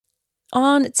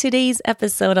On today's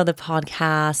episode of the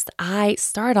podcast, I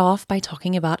start off by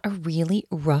talking about a really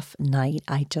rough night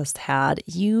I just had.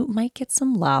 You might get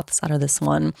some laughs out of this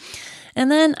one. And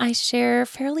then I share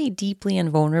fairly deeply and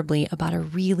vulnerably about a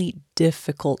really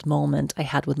difficult moment I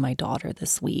had with my daughter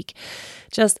this week.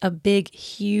 Just a big,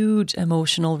 huge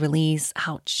emotional release,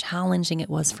 how challenging it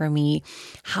was for me,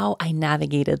 how I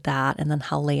navigated that, and then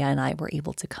how Leia and I were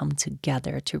able to come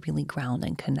together to really ground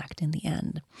and connect in the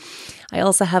end. I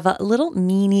also have a little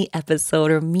mini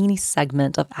episode or mini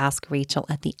segment of Ask Rachel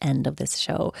at the end of this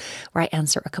show, where I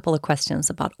answer a couple of questions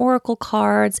about oracle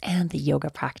cards and the yoga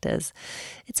practice.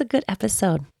 It's a good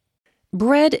episode.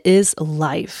 Bread is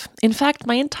life. In fact,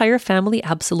 my entire family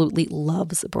absolutely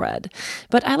loves bread.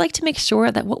 But I like to make sure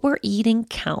that what we're eating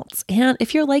counts. And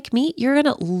if you're like me, you're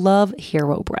going to love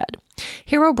Hero Bread.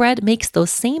 Hero Bread makes those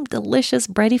same delicious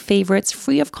bready favorites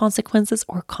free of consequences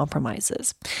or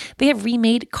compromises. They have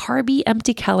remade carby,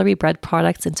 empty-calorie bread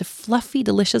products into fluffy,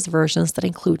 delicious versions that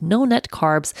include no net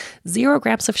carbs, 0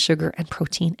 grams of sugar, and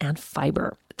protein and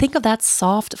fiber. Think of that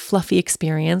soft, fluffy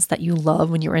experience that you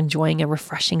love when you're enjoying a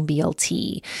refreshing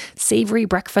BLT, savory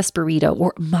breakfast burrito,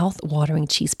 or mouth-watering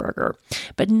cheeseburger.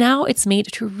 But now it's made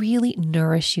to really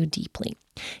nourish you deeply.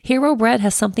 Hero Bread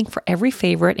has something for every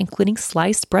favorite, including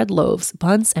sliced bread loaves,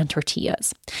 buns, and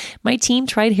tortillas. My team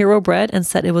tried Hero Bread and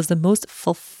said it was the most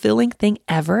fulfilling thing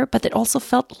ever, but it also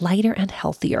felt lighter and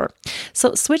healthier.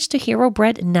 So switch to Hero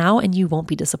Bread now and you won't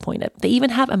be disappointed. They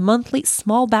even have a monthly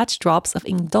small batch drops of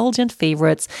indulgent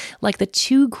favorites like the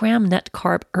 2-gram net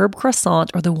carb herb croissant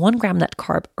or the 1-gram net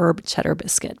carb herb cheddar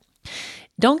biscuit.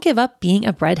 Don't give up being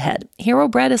a breadhead. Hero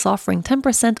Bread is offering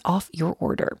 10% off your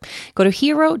order. Go to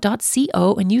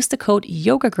hero.co and use the code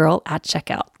YOGAGIRL at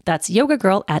checkout. That's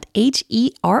YOGAGIRL at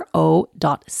HERO.co.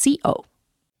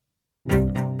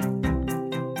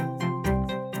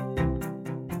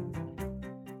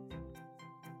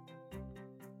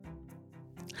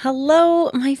 Hello,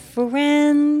 my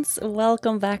friends.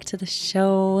 Welcome back to the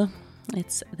show.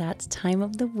 It's that time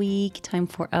of the week, time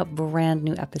for a brand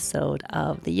new episode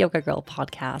of the Yoga Girl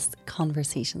podcast,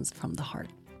 Conversations from the Heart.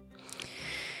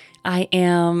 I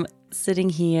am sitting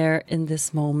here in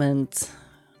this moment,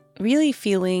 really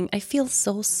I feel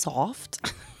so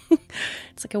soft.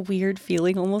 It's like a weird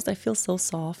feeling almost. I feel so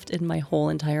soft in my whole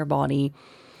entire body.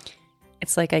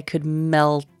 It's like I could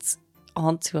melt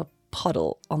onto a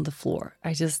puddle on the floor.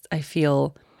 I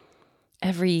feel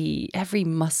every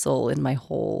muscle in my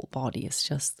whole body is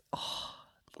just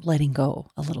letting go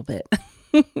a little bit.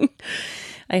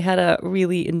 I had a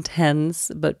really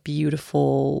intense but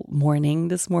beautiful morning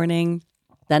this morning.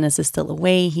 Dennis is still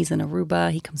away. He's in Aruba.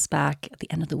 He comes back at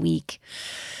the end of the week.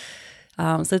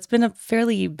 So it's been a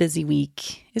fairly busy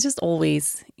week. It's just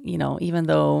always, even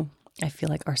though I feel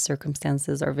like our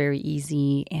circumstances are very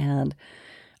easy and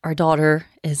our daughter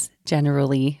is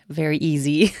generally very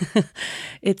easy.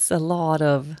 It's a lot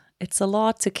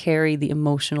to carry the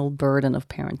emotional burden of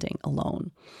parenting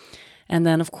alone. And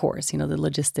then, of course, the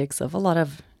logistics of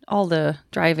all the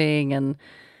driving and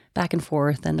back and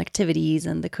forth and activities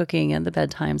and the cooking and the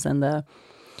bedtimes and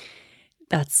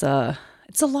it's a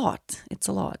lot. It's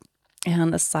a lot.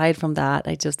 And aside from that,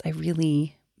 I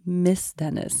really miss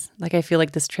Dennis. Like, I feel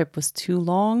like this trip was too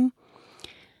long.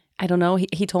 I don't know.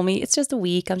 He told me it's just a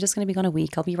week. I'm just going to be gone a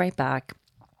week. I'll be right back.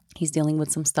 He's dealing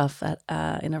with some stuff in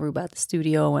Aruba at the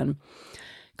studio and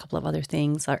a couple of other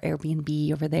things, our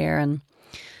Airbnb over there. And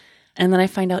then I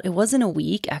find out it wasn't a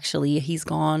week. Actually, he's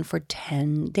gone for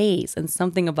 10 days. And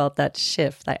something about that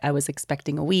shift, I was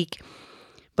expecting a week,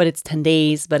 but it's 10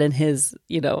 days. But in his,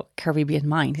 Caribbean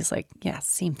mind, he's like, yeah,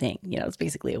 same thing. It's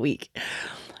basically a week.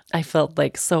 I felt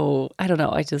like I don't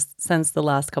know. I just sensed the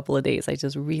last couple of days, I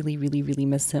just really, really, really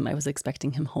miss him. I was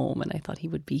expecting him home and I thought he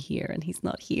would be here and he's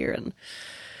not here. And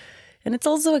it's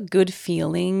also a good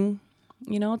feeling,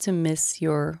 to miss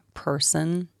your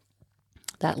person,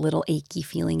 that little achy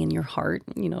feeling in your heart,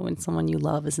 when someone you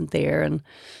love isn't there and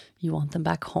you want them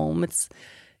back home.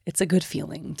 It's a good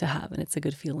feeling to have, and it's a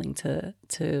good feeling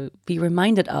to be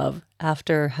reminded of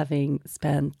after having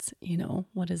spent,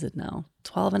 what is it now?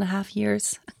 12 and a half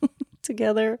years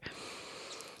together.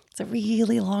 It's a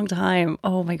really long time.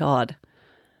 Oh my God.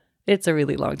 It's a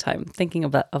really long time. Thinking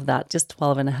of that, just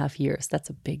 12 and a half years. That's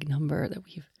a big number that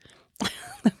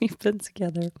we've been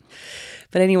together.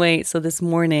 But anyway, so this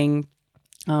morning,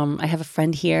 I have a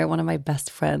friend here, one of my best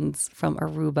friends from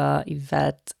Aruba,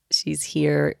 Yvette. She's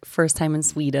here, first time in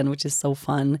Sweden, which is so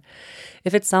fun.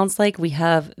 If it sounds like we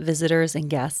have visitors and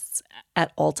guests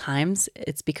at all times,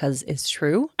 it's because it's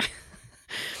true.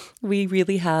 We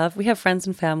have friends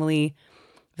and family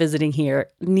visiting here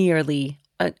nearly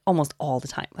almost all the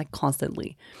time, like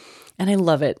constantly. And I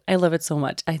love it. I love it so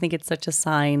much. I think it's such a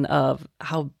sign of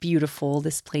how beautiful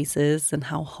this place is and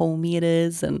how homey it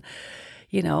is and,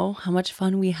 how much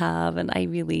fun we have. And I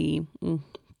really,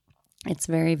 it's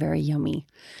very, very yummy.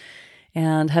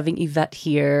 And having Yvette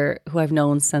here, who I've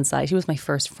known since she was my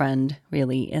first friend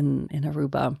really in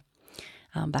Aruba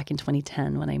back in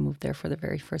 2010 when I moved there for the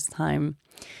very first time.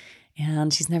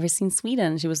 And she's never seen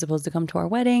Sweden. She was supposed to come to our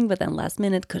wedding, but then last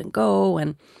minute couldn't go.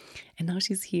 And now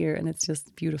she's here and it's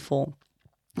just beautiful.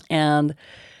 And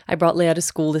I brought Leia to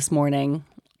school this morning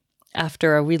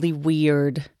after a really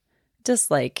weird,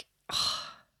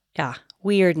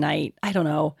 weird night. I don't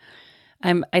know.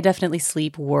 I definitely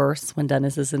sleep worse when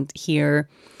Dennis isn't here.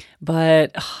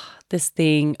 But this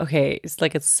thing, okay, it's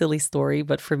like a silly story,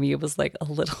 but for me it was like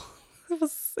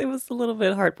it was a little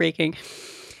bit heartbreaking.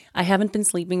 I haven't been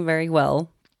sleeping very well.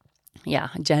 Yeah,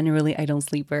 generally I don't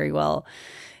sleep very well.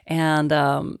 And,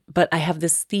 but I have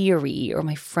this theory, or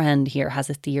my friend here has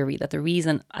a theory that the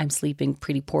reason I'm sleeping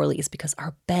pretty poorly is because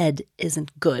our bed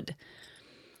isn't good.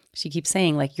 She keeps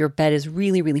saying like, your bed is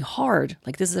really, really hard.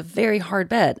 Like this is a very hard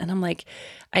bed. And I'm like,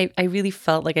 I really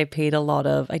felt like I did a lot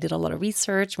of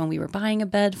research when we were buying a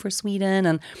bed for Sweden.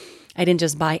 And I didn't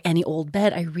just buy any old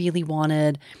bed. I really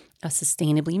wanted a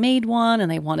sustainably made one.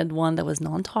 And I wanted one that was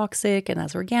non-toxic and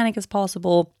as organic as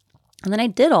possible. And then I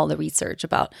did all the research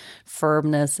about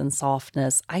firmness and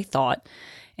softness, I thought.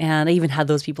 And I even had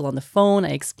those people on the phone. I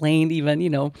explained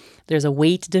even, there's a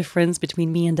weight difference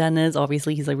between me and Dennis.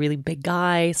 Obviously, he's a really big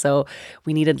guy. So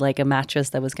we needed like a mattress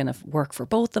that was going to work for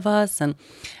both of us. And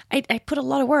I put a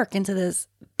lot of work into this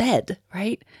bed,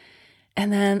 right?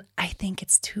 And then I think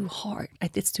it's too hard.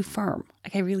 It's too firm.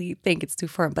 Like I really think it's too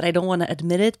firm. But I don't want to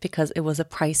admit it because it was a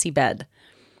pricey bed.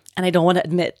 And I don't want to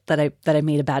admit that I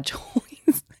made a bad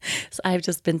choice. So I've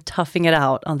just been toughing it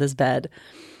out on this bed.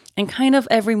 And kind of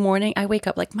every morning I wake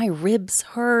up like my ribs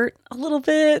hurt a little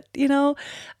bit,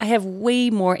 I have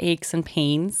way more aches and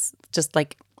pains, just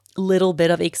like little bit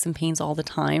of aches and pains all the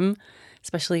time,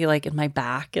 especially like in my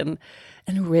back and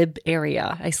rib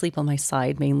area. I sleep on my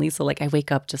side mainly. So like I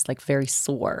wake up just like very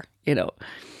sore,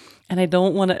 And I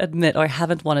don't want to admit, or I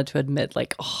haven't wanted to admit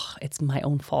like, oh, it's my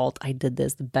own fault. I did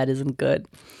this. The bed isn't good.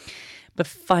 But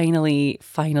finally,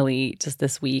 just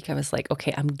this week, I was like,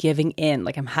 okay, I'm giving in.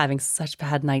 Like I'm having such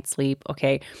bad night's sleep.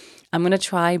 Okay, I'm going to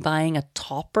try buying a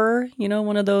topper,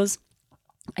 one of those.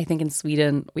 I think in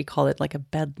Sweden, we call it like a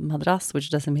bed madras, which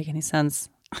doesn't make any sense.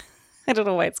 I don't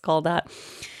know why it's called that.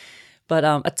 But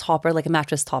a topper, like a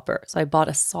mattress topper. So I bought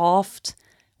a soft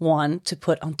one to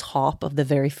put on top of the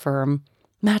very firm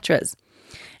mattress.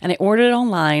 And I ordered it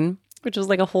online, which was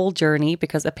like a whole journey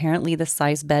because apparently the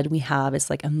size bed we have is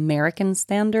like American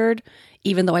standard.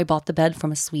 Even though I bought the bed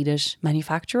from a Swedish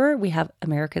manufacturer, we have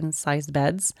American sized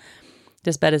beds.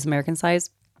 This bed is American size.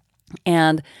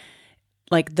 And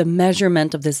like the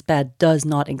measurement of this bed does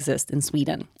not exist in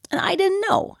Sweden. And I didn't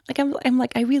know. Like I'm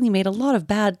like, I really made a lot of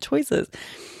bad choices.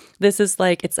 This is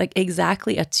like, it's like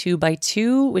exactly a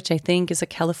 2x2, which I think is a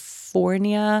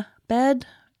California bed,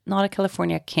 not a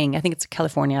California king. I think it's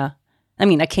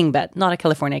a king bed, not a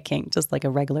California king, just like a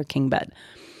regular king bed.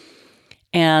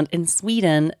 And in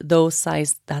Sweden, that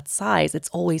size, it's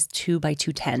always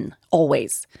 2x210,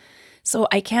 always. So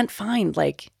I can't find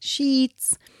like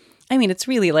sheets. I mean, it's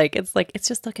really like, it's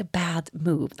just like a bad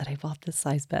move that I bought this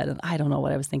size bed and I don't know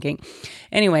what I was thinking.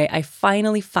 Anyway, I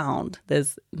finally found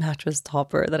this mattress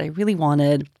topper that I really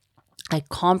wanted. I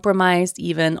compromised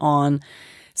even on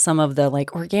some of the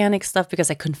like organic stuff because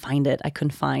I couldn't find it. I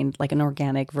couldn't find like an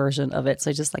organic version of it.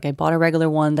 So I bought a regular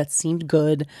one that seemed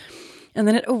good. And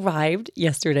then it arrived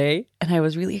yesterday and I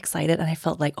was really excited and I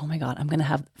felt like, oh my God, I'm going to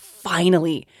have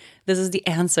finally, this is the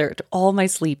answer to all my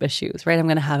sleep issues, right? I'm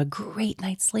going to have a great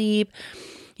night's sleep.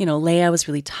 Leia was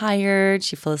really tired.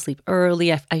 She fell asleep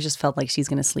early. I just felt like she's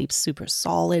going to sleep super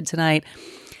solid tonight.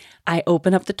 I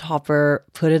open up the topper,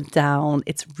 put it down.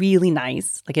 It's really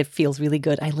nice. Like it feels really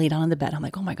good. I lay down on the bed. I'm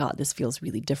like, oh my God, this feels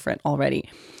really different already.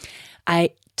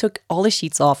 I took all the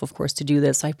sheets off, of course, to do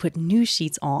this. So I put new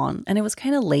sheets on and it was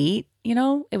kind of late,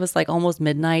 It was like almost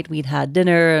midnight. We'd had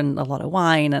dinner and a lot of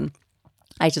wine. And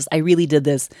I really did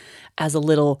this as a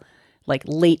little like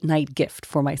late night gift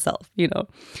for myself,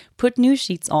 Put new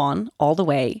sheets on all the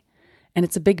way. And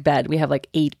it's a big bed. We have like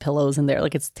 8 pillows in there.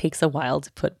 Like it takes a while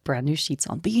to put brand new sheets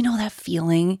on. But that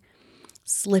feeling?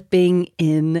 Slipping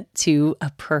into a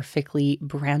perfectly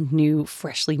brand new,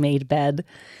 freshly made bed.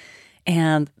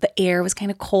 And the air was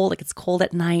kind of cold. Like it's cold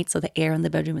at night. So the air in the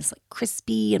bedroom is like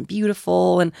crispy and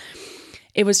beautiful. And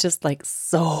it was just like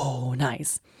so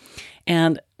nice.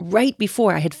 And right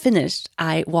before I had finished,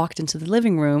 I walked into the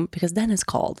living room because Dennis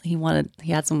called. He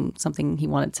had something he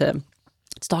wanted to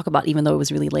to talk about, even though it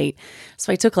was really late.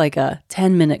 So I took like a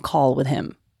 10-minute call with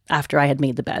him after I had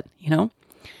made the bed, you know?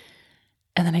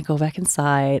 And then I go back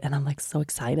inside and I'm like so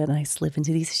excited and I slip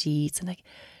into these sheets and like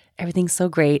everything's so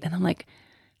great. And I'm like,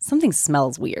 something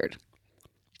smells weird.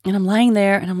 And I'm lying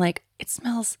there and I'm like, it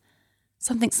smells,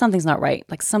 something's not right.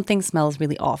 Like something smells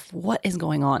really off. What is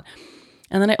going on?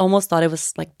 And then I almost thought it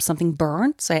was like something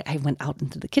burnt. So I went out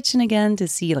into the kitchen again to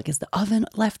see like, is the oven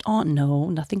left on? No,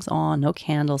 nothing's on, no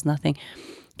candles, nothing.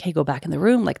 Okay, go back in the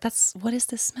room. Like, what is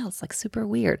this smell? It's like super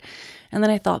weird. And then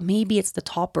I thought maybe it's the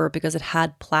topper because it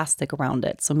had plastic around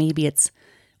it. So maybe it's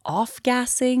off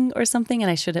gassing or something and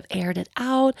I should have aired it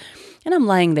out. And I'm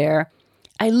lying there.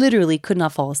 I literally could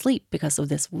not fall asleep because of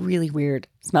this really weird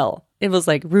smell. It was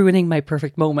like ruining my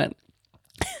perfect moment.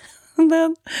 And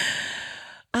then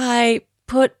I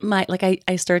put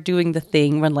I start doing the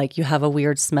thing when like you have a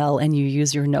weird smell and you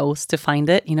use your nose to find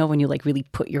it, you know, when you like really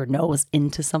put your nose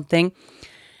into something.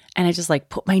 And I just like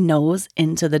put my nose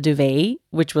into the duvet,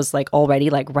 which was like already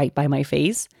like right by my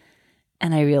face.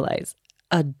 And I realized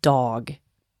a dog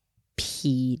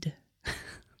peed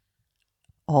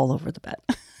all over the bed.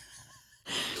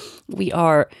 We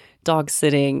are dog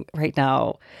sitting right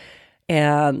now.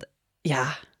 And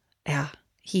yeah,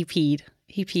 he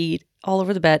peed all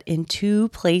over the bed in 2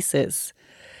 places.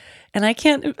 And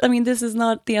this is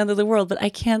not the end of the world, but I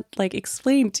can't like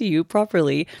explain to you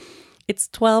properly. It's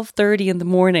 12:30 in the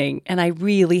morning and I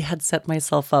really had set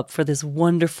myself up for this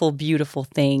wonderful, beautiful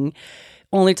thing,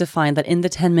 only to find that in the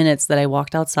 10 minutes that I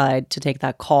walked outside to take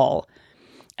that call,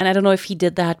 and I don't know if he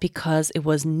did that because it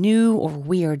was new or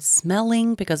weird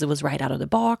smelling because it was right out of the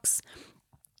box,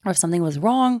 or if something was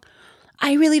wrong.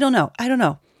 I really don't know. I don't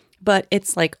know. But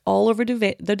it's like all over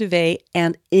the duvet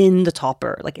and in the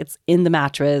topper, like it's in the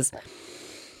mattress.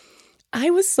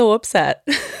 I was so upset.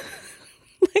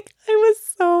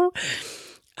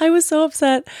 I was so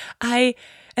upset. I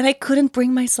couldn't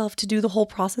bring myself to do the whole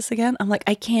process again. I'm like,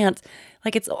 I can't.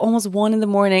 Like it's almost 1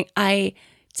 a.m. I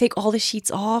take all the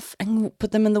sheets off and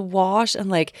put them in the wash,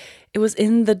 and like it was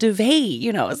in the duvet,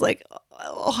 you know. It's like,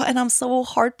 oh, and I'm so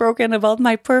heartbroken about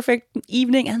my perfect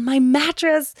evening and my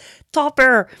mattress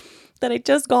topper that I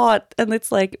just got, and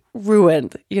it's like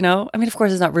ruined, you know? I mean, of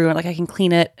course it's not ruined. Like I can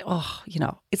clean it. Oh, you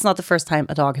know, it's not the first time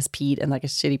a dog has peed in like a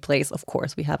shitty place. Of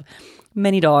course, we have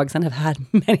many dogs and have had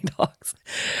many dogs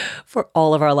for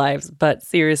all of our lives. But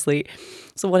seriously,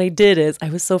 so what I did is I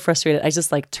was so frustrated. I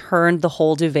just like turned the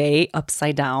whole duvet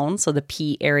upside down. So the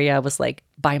pee area was like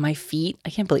by my feet. I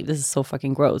can't believe this is so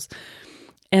fucking gross.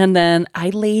 And then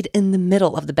I laid in the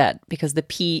middle of the bed because the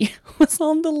pee was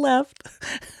on the left.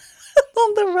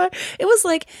 On the right. It was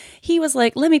like, he was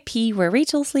like, let me pee where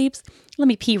Rachel sleeps. Let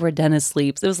me pee where Dennis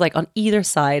sleeps. It was like on either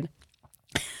side,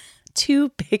 2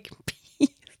 big pees.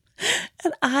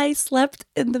 And I slept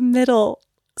in the middle,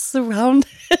 surrounded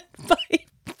by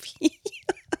pee.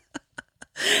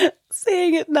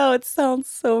 Saying it now, it sounds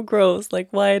so gross. Like,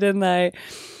 why didn't I?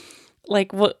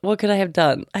 Like, what could I have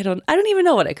done? I don't even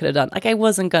know what I could have done. Like, I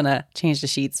wasn't gonna change the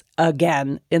sheets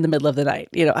again in the middle of the night.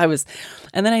 You know,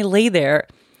 and then I lay there.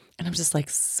 And I'm just like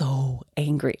so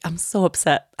angry. I'm so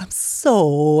upset.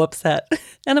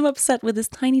 And I'm upset with this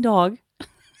tiny dog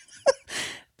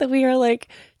that we are like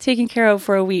taking care of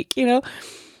for a week, you know?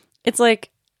 It's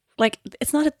like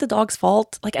it's not the dog's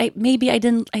fault. Like I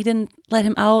didn't let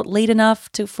him out late enough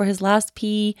for his last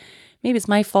pee. Maybe it's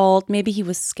my fault. Maybe he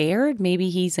was scared. Maybe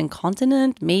he's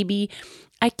incontinent. Maybe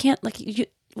I can't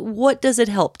what does it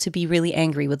help to be really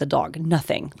angry with a dog?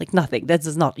 Nothing. Like nothing. That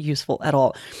is not useful at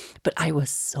all. But I was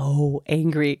so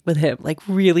angry with him. Like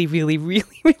really, really, really,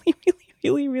 really, really,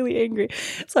 really, really angry.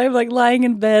 So I'm like lying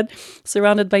in bed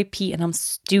surrounded by pee and I'm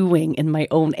stewing in my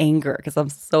own anger because I'm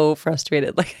so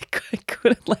frustrated. Like I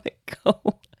couldn't let it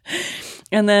go.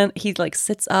 And then he like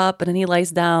sits up and then he lies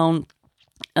down.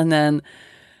 And then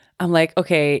I'm like,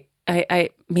 okay,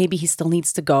 I maybe he still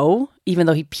needs to go, even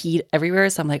though he peed everywhere.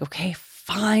 So I'm like, okay,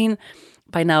 fine.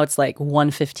 By now it's like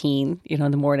 1:15,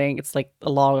 in the morning. It's like a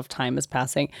lot of time is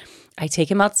passing. I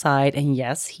take him outside and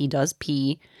yes, he does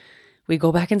pee. We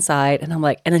go back inside and I'm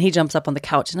like, and then he jumps up on the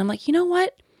couch and I'm like, you know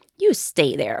what? You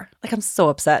stay there. Like, I'm so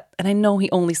upset. And I know he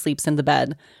only sleeps in the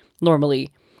bed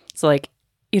normally. So like,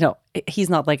 he's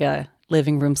not like a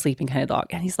living room sleeping kind of dog.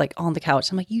 And he's like on the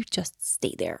couch. I'm like, you just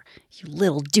stay there, you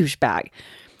little douchebag.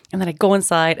 And then I go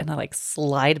inside and I like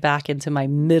slide back into my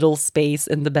middle space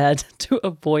in the bed to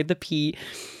avoid the pee.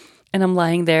 And I'm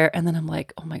lying there and then I'm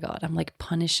like, oh my God, I'm like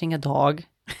punishing a dog,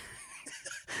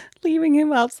 leaving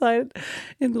him outside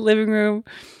in the living room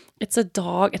It's a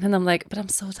dog. And then I'm like, but I'm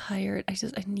so tired. I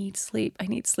need sleep. I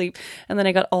need sleep. And then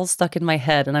I got all stuck in my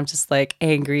head and I'm just like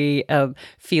angry,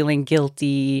 feeling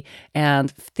guilty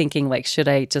and thinking like, should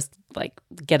I just like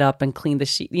get up and clean the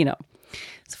sheet, So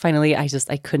finally I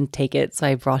couldn't take it. So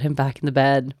I brought him back in the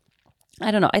bed.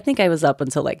 I don't know. I think I was up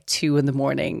until like 2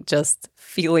 a.m, just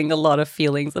feeling a lot of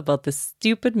feelings about this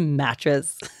stupid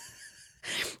mattress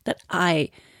that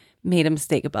I made a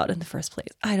mistake about in the first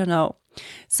place. I don't know.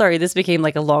 Sorry, this became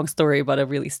like a long story about a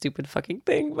really stupid fucking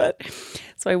thing. But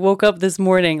so I woke up this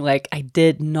morning, like I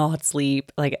did not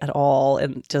sleep like at all.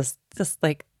 And just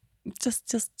a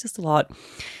lot.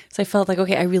 So I felt like,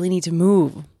 okay, I really need to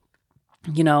move.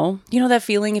 You know that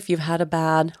feeling if you've had a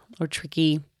bad or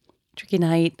tricky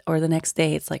night or the next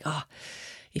day, it's like,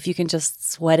 if you can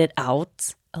just sweat it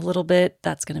out a little bit,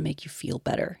 that's going to make you feel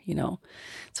better,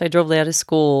 So I drove Leia to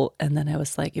school and then I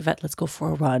was like, Yvette, let's go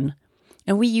for a run.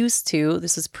 And we used to,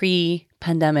 this is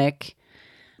pre-pandemic,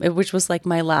 which was like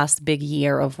my last big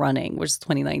year of running, which is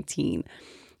 2019.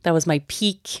 That was my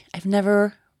peak. I've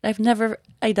never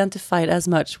identified as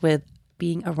much with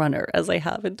being a runner as I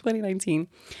have in 2019.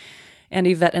 And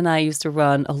Yvette and I used to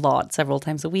run a lot, several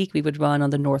times a week. We would run on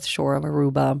the North Shore of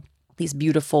Aruba, these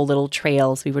beautiful little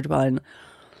trails we would run.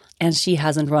 And she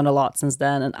hasn't run a lot since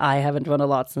then, and I haven't run a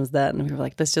lot since then. And we were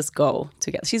like, let's just go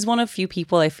together. She's one of few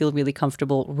people I feel really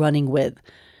comfortable running with.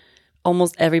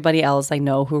 Almost everybody else I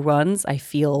know who runs, I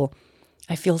feel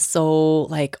so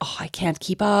like, I can't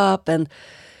keep up. And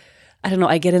I don't know,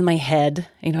 I get in my head,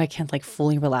 I can't like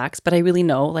fully relax. But I really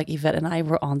know like Yvette and I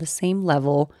were on the same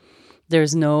level.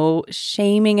 There's no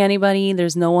shaming anybody.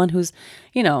 There's no one who's,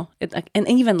 and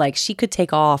even like she could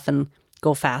take off and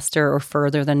go faster or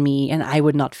further than me. And I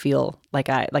would not feel like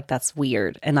that's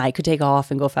weird. And I could take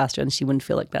off and go faster and she wouldn't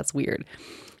feel like that's weird.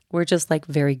 We're just like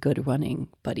very good running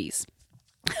buddies.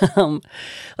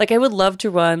 Like I would love to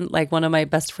run like one of my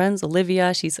best friends,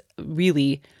 Olivia. She's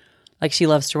really like, she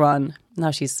loves to run.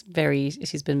 Now she's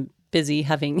been busy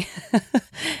having,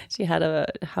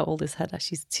 how old is Hedda?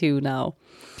 She's 2 now.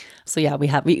 So yeah,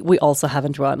 we also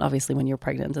haven't run. Obviously, when you're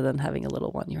pregnant and then having a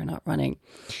little one, you're not running.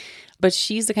 But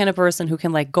she's the kind of person who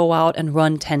can like go out and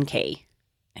run 10K.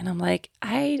 And I'm like,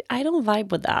 I don't vibe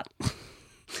with that.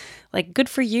 Like, good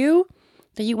for you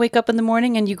that you wake up in the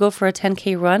morning and you go for a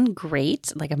 10K run.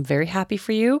 Great. Like, I'm very happy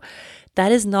for you.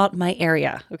 That is not my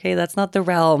area. Okay. That's not the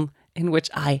realm in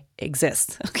which I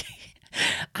exist. Okay.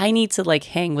 I need to like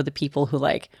hang with the people who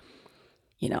like,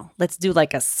 let's do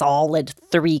like a solid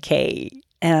 3K.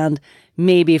 And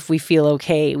maybe if we feel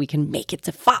okay, we can make it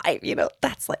to 5,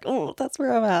 that's like, that's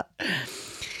where I'm at.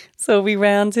 So we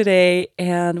ran today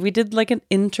and we did like an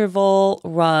interval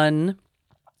run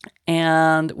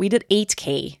and we did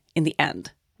 8K in the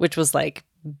end, which was like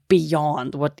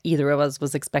beyond what either of us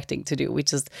was expecting to do.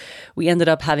 We ended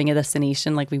up having a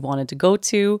destination like we wanted to go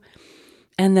to.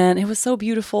 And then it was so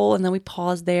beautiful. And then we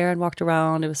paused there and walked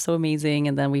around. It was so amazing.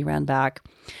 And then we ran back,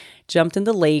 jumped in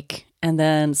the lake, and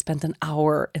then spent an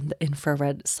hour in the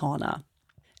infrared sauna.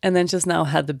 And then just now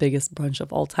had the biggest brunch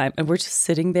of all time. And we're just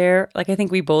sitting there. Like, I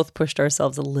think we both pushed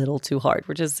ourselves a little too hard.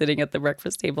 We're just sitting at the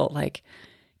breakfast table, like,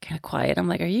 kind of quiet. I'm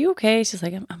like, are you okay? She's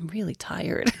like, I'm really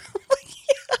tired. I'm like,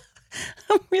 yeah,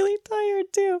 I'm really tired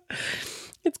too.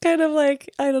 It's kind of like,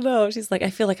 I don't know. She's like,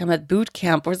 I feel like I'm at boot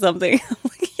camp or something. I'm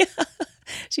like, yeah.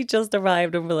 She just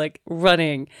arrived and we're like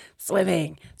running,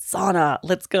 swimming, sauna,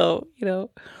 let's go,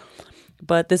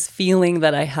 But this feeling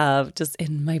that I have just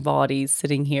in my body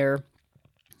sitting here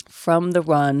from the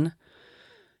run,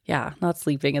 not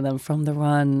sleeping, and then from the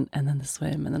run and then the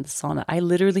swim and then the sauna, I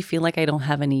literally feel like I don't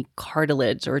have any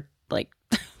cartilage or like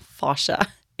fascia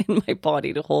in my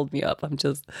body to hold me up. I'm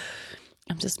just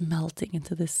melting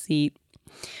into this seat.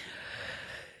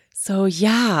 So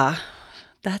yeah,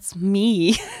 that's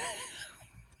me.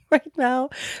 Right now.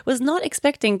 Was not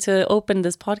expecting to open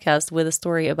this podcast with a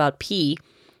story about pee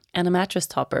and a mattress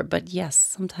topper, but yes,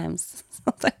 sometimes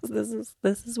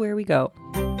this is where we go.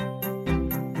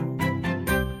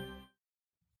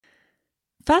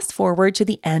 Fast forward to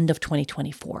the end of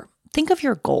 2024. Think of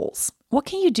your goals. What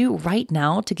can you do right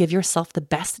now to give yourself the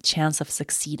best chance of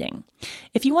succeeding?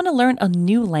 If you want to learn a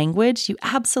new language, you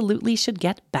absolutely should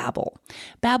get Babbel.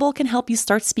 Babbel can help you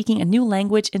start speaking a new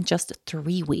language in just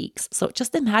 3 weeks. So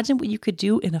just imagine what you could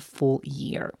do in a full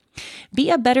year. Be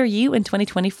a better you in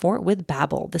 2024 with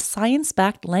Babbel, the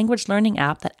science-backed language learning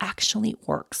app that actually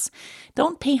works.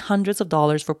 Don't pay hundreds of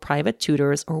dollars for private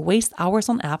tutors or waste hours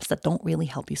on apps that don't really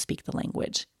help you speak the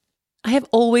language. I have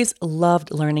always loved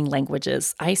learning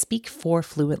languages. I speak 4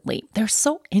 fluently. They're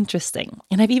so interesting.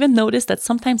 And I've even noticed that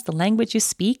sometimes the language you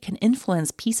speak can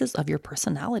influence pieces of your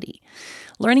personality.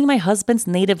 Learning my husband's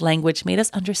native language made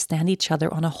us understand each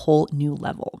other on a whole new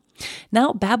level.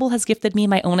 Now, Babbel has gifted me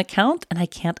my own account, and I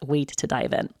can't wait to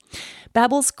dive in.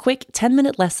 Babbel's quick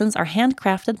 10-minute lessons are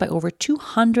handcrafted by over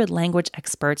 200 language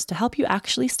experts to help you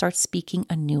actually start speaking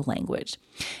a new language.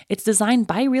 It's designed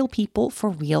by real people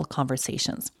for real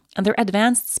conversations. And their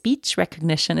advanced speech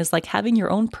recognition is like having your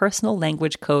own personal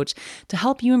language coach to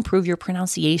help you improve your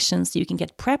pronunciation so you can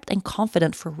get prepped and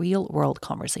confident for real-world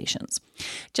conversations.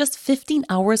 Just 15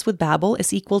 hours with Babbel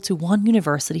is equal to 1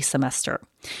 university semester.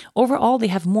 Overall, they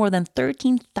have more than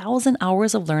 13,000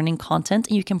 hours of learning content,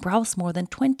 and you can browse more than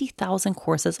 20,000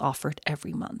 courses offered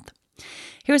every month.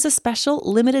 Here's a special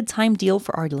limited time deal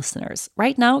for our listeners.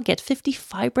 Right now, get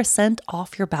 55%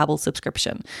 off your Babbel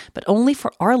subscription, but only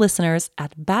for our listeners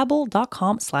at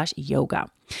babbel.com/yoga.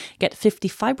 Get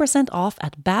 55% off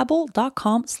at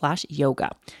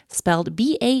babbel.com/yoga. Spelled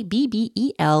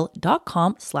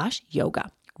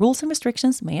BABBEL.com/yoga. Rules and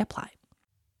restrictions may apply.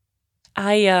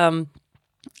 I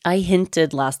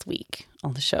hinted last week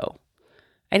on the show.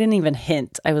 I didn't even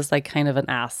hint. I was like kind of an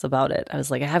ass about it. I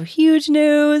was like, I have huge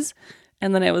news.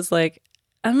 And then I was like,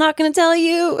 I'm not going to tell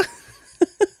you.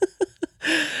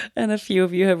 And a few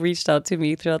of you have reached out to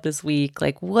me throughout this week.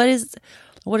 Like, what is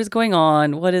going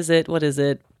on? What is it? What is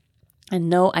it? And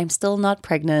no, I'm still not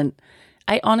pregnant.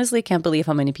 I honestly can't believe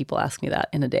how many people ask me that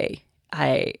in a day.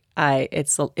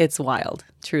 It's wild.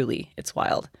 Truly, it's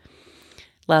wild.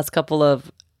 Last couple of,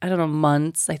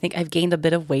 months, I think I've gained a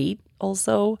bit of weight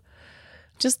also.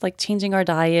 Just like changing our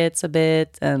diets a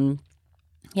bit and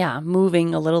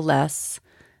moving a little less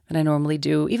than I normally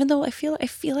do, even though I feel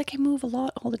like I move a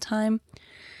lot all the time.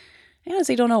 I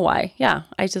honestly don't know why. Yeah,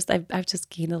 I've just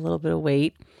gained a little bit of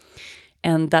weight,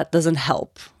 and that doesn't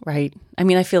help, right? I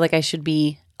mean, I feel like I should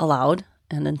be allowed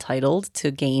and entitled to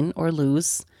gain or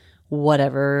lose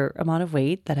whatever amount of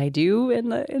weight that I do in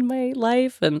my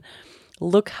life, and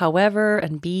look however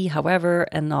and be however,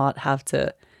 and not have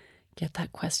to get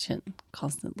that question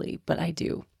constantly, but I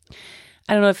do.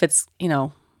 I don't know if it's,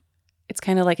 it's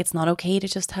kind of like it's not okay to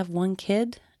just have one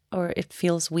kid, or it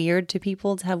feels weird to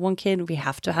people to have one kid. We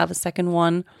have to have a second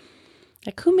one.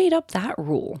 Like, who made up that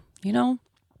rule,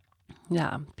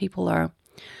 Yeah, people are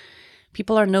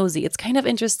nosy. It's kind of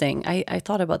interesting. I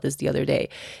thought about this the other day.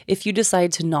 If you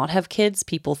decide to not have kids,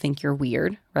 people think you're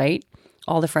weird, right?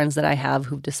 All the friends that I have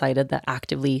who've decided that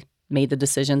actively made the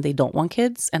decision they don't want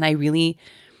kids, and I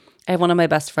have one of my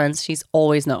best friends. She's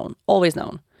always known.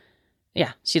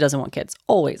 Yeah, she doesn't want kids.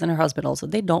 Always. And her husband also.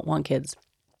 They don't want kids.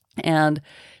 And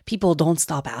people don't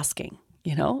stop asking,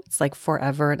 It's like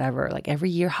forever and ever. Like every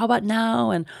year, how about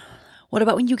now? And what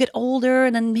about when you get older?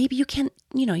 And then maybe you can't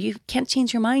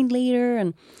change your mind later.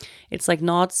 And it's like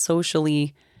not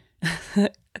socially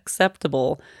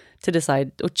acceptable to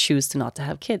decide or choose to not to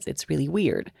have kids. It's really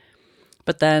weird.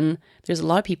 But then there's a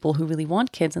lot of people who really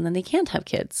want kids, and then they can't have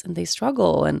kids, and they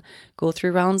struggle and go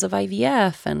through rounds of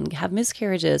IVF and have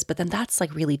miscarriages. But then that's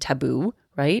like really taboo,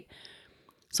 right?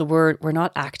 So we're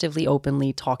not actively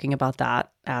openly talking about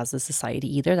that as a society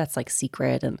either. That's like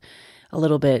secret and a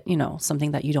little bit,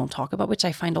 something that you don't talk about, which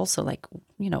I find also like,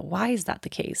 why is that the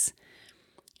case?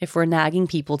 If we're nagging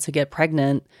people to get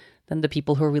pregnant, then the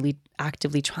people who are really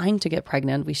actively trying to get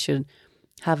pregnant, we should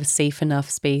have a safe enough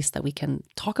space that we can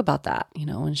talk about that,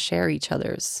 and share each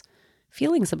other's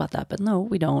feelings about that. But no,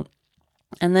 we don't.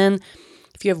 And then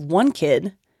if you have one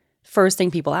kid, first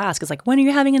thing people ask is like, when are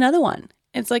you having another one?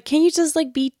 It's like, can you just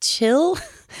like be chill?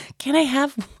 Can I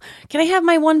have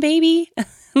my one baby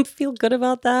and feel good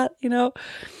about that,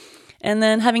 And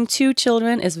then having 2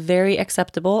 children is very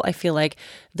acceptable. I feel like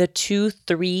the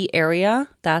 2-3 area,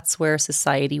 that's where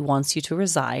society wants you to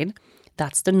reside.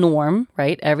 That's the norm,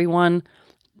 right? Everyone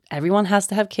has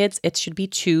to have kids. It should be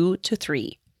 2 to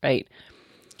 3, right?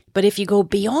 But if you go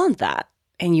beyond that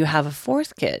and you have a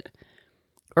 4th kid,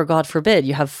 or God forbid,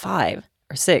 you have 5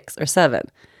 or 6 or 7,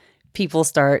 people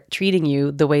start treating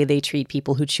you the way they treat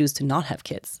people who choose to not have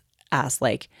kids, as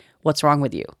like, what's wrong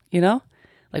with you?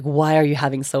 Like, why are you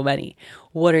having so many?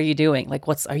 What are you doing? Like,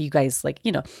 are you guys like,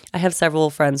 I have several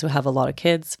friends who have a lot of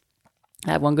kids.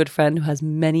 I have one good friend who has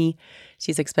many.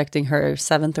 She's expecting her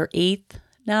 7th or 8th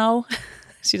now.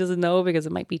 She doesn't know because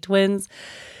it might be twins.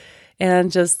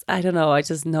 And I don't know. I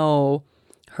just know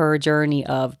her journey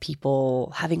of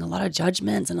people having a lot of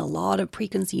judgments and a lot of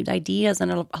preconceived ideas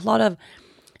and a lot of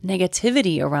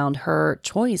negativity around her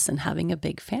choice and having a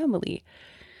big family.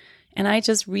 And I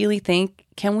just really think,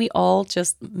 can we all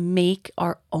just make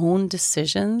our own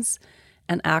decisions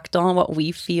and act on what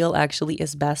we feel actually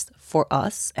is best for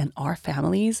us and our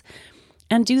families,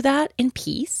 and do that in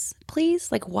peace,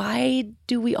 please. Like, why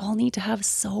do we all need to have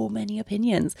so many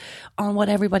opinions on what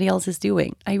everybody else is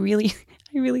doing? I really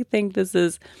think this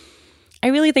is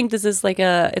like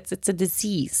it's a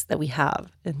disease that we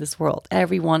have in this world.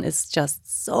 Everyone is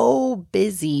just so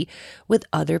busy with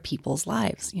other people's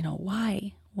lives.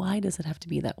 Why? Why does it have to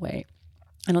be that way?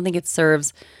 I don't think it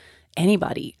serves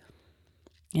anybody.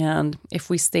 And if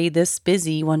we stay this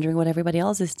busy wondering what everybody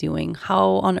else is doing,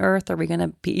 how on earth are we going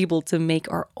to be able to make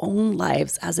our own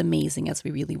lives as amazing as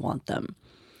we really want them?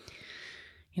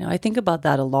 I think about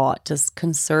that a lot, just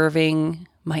conserving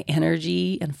my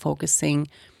energy and focusing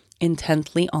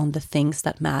intently on the things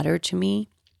that matter to me,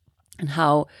 and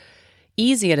how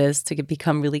easy it is to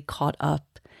become really caught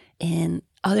up in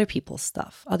other people's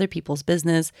stuff, other people's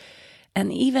business,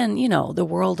 and even, the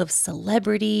world of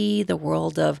celebrity, the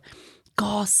world of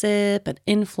gossip and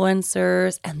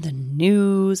influencers and the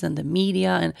news and the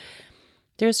media. And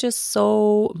there's just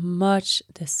so much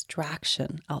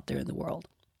distraction out there in the world.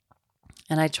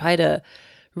 And I try to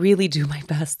really do my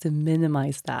best to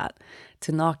minimize that,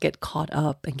 to not get caught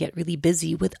up and get really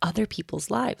busy with other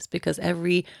people's lives, because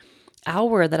every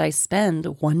hour that I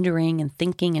spend wondering and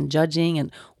thinking and judging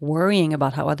and worrying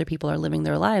about how other people are living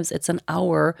their lives, it's an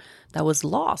hour that was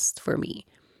lost for me.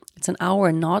 It's an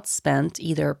hour not spent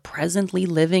either presently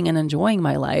living and enjoying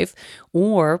my life,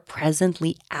 or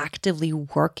presently actively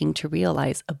working to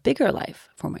realize a bigger life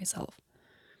for myself.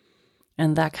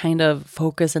 And that kind of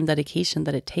focus and dedication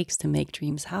that it takes to make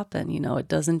dreams happen, it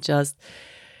doesn't just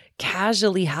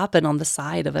casually happen on the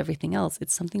side of everything else.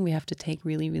 It's something we have to take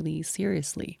really, really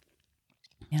seriously.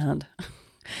 And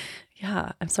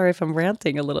yeah, I'm sorry if I'm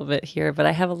ranting a little bit here, but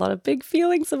I have a lot of big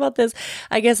feelings about this.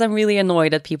 I guess I'm really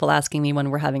annoyed at people asking me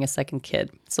when we're having a second kid.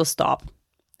 So stop.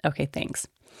 Okay, thanks.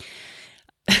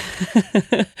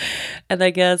 And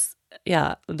I guess,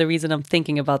 the reason I'm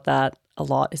thinking about that a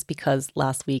lot is because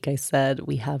last week I said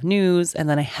we have news, and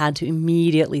then I had to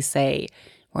immediately say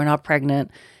we're not pregnant.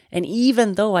 And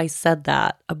even though I said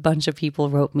that, a bunch of people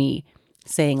wrote me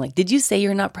saying, like, did you say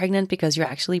you're not pregnant because you're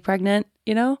actually pregnant?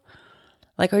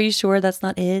 Like, are you sure that's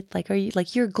not it? Like,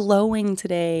 you're glowing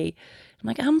today? I'm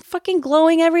like, I'm fucking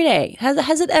glowing every day.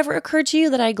 Has it ever occurred to you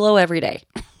that I glow every day?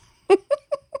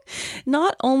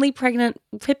 Not only pregnant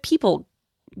people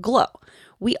glow.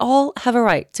 We all have a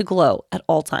right to glow at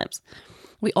all times.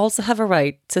 We also have a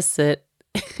right to sit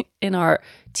in our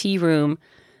tea room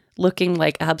looking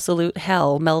like absolute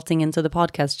hell, melting into the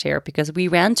podcast chair because we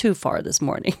ran too far this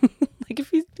morning. Like,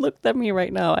 if you looked at me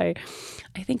right now, I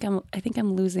think I'm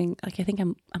losing. Like, I think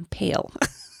I'm pale.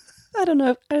 I don't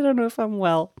know if I'm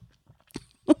well.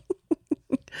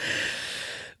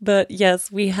 But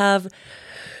yes, we have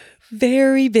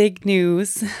very big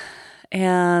news.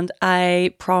 And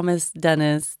I promised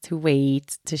Dennis to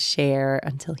wait to share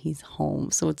until he's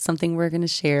home. So it's something we're going to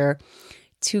share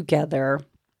together.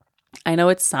 I know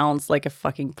it sounds like a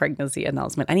fucking pregnancy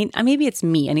announcement. Maybe it's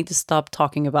me. I need to stop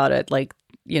talking about it.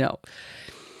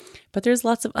 But there's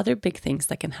lots of other big things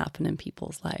that can happen in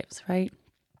people's lives, right?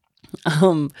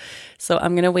 So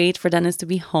I'm going to wait for Dennis to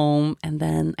be home. And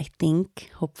then I think,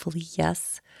 hopefully,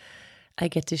 yes, I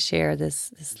get to share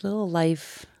this little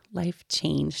life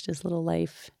change, this little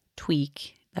life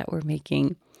tweak that we're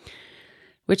making,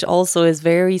 which also is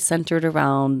very centered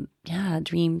around,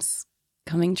 dreams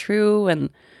coming true and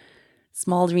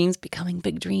small dreams becoming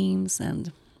big dreams.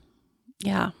 And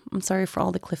I'm sorry for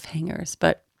all the cliffhangers,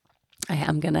 but I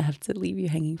am going to have to leave you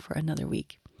hanging for another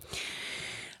week.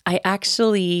 I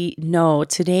actually know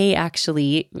today,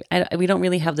 we don't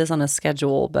really have this on a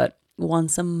schedule, but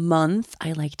once a month,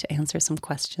 I like to answer some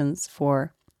questions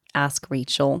for Ask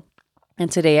Rachel.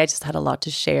 And today I just had a lot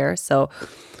to share. So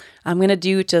I'm going to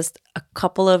do just a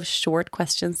couple of short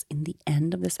questions in the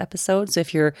end of this episode. So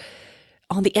if you're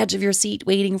on the edge of your seat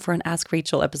waiting for an Ask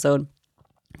Rachel episode,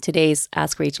 today's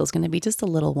Ask Rachel is going to be just a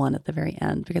little one at the very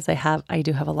end, because I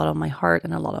do have a lot on my heart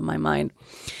and a lot on my mind.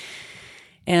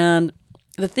 And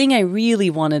the thing I really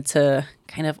wanted to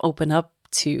kind of open up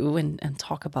to and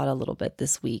talk about a little bit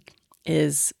this week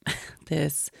is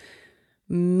this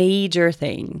major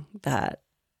thing that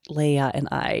Leia and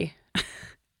I,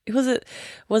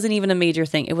 wasn't even a major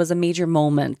thing. It was a major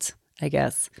moment, I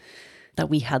guess, that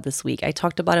we had this week. I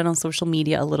talked about it on social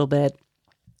media a little bit.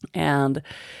 And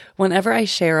whenever I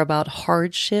share about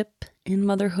hardship in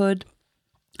motherhood,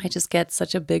 I just get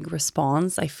such a big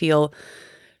response. I feel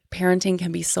parenting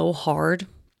can be so hard.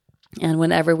 And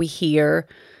whenever we hear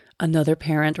another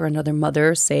parent or another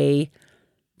mother say,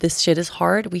 this shit is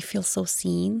hard, we feel so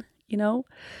seen,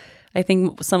 I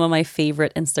think some of my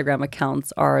favorite Instagram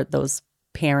accounts are those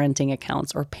parenting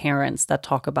accounts or parents that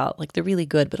talk about like the really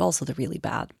good, but also the really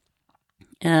bad.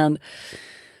 And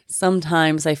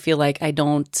sometimes I feel like I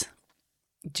don't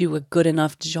do a good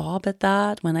enough job at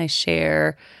that when I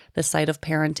share the side of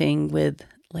parenting with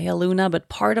Leia Luna. But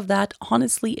part of that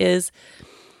honestly is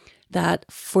that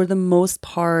for the most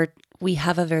part, we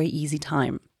have a very easy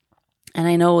time. And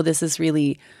I know this is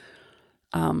really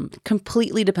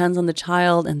completely depends on the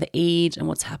child and the age and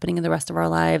what's happening in the rest of our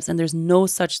lives. And there's no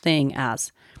such thing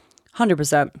as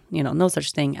 100%, no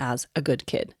such thing as a good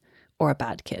kid or a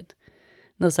bad kid.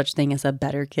 No such thing as a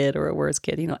better kid or a worse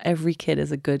kid. Every kid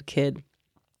is a good kid.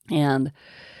 And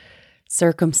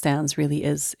circumstance really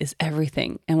is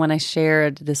everything. And when I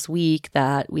shared this week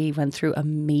that we went through a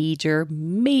major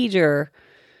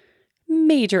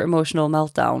emotional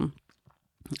meltdown,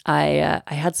 I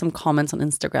had some comments on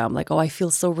Instagram like, oh, I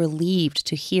feel so relieved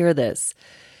to hear this.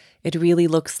 It really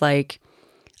looks like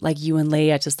you and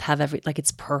Leia just have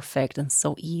it's perfect and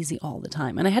so easy all the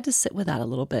time. And I had to sit with that a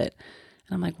little bit.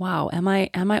 And I'm like, wow, am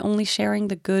I only sharing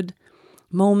the good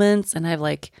moments? And I've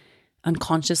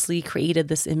unconsciously created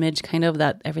this image kind of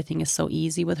that everything is so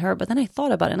easy with her. But then I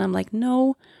thought about it and I'm like,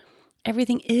 no,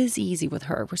 everything is easy with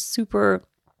her. We're super,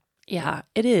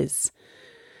 it is.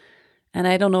 And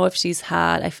I don't know if she's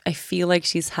had, I feel like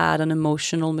she's had an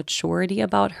emotional maturity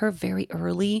about her very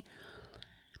early.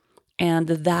 And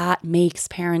that makes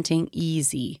parenting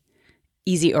easier.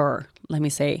 Let me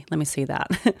say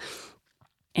that.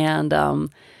 And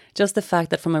just the fact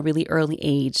that from a really early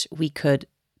age, we could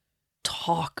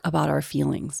talk about our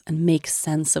feelings and make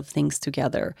sense of things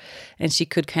together. And she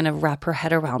could kind of wrap her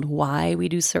head around why we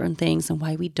do certain things and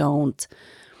why we don't.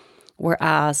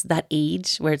 Whereas that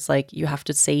age where it's like you have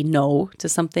to say no to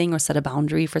something or set a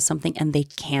boundary for something and they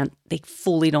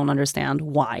fully don't understand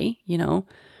why,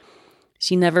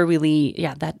 She never really,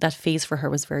 that phase for her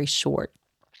was very short.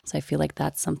 So I feel like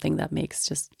that's something that makes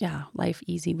just, life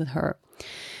easy with her.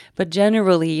 But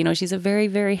generally, she's a very,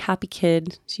 very happy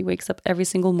kid. She wakes up every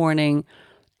single morning,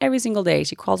 every single day.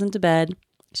 She crawls into bed.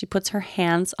 She puts her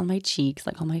hands on my cheeks,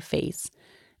 like on my face.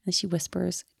 And she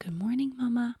whispers, "Good morning,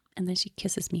 Mama." And then she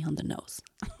kisses me on the nose.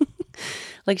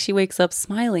 Like she wakes up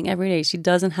smiling every day. She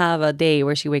doesn't have a day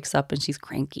where she wakes up and she's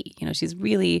cranky. She's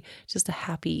really just a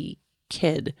happy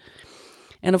kid.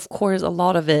 And of course, a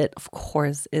lot of it,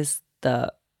 is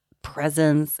the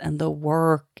presence and the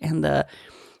work and the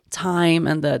time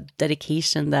and the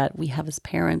dedication that we have as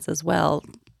parents as well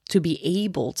to be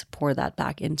able to pour that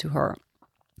back into her.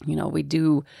 We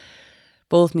do,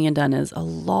 both me and Dennis, a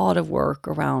lot of work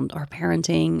around our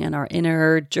parenting and our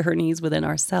inner journeys within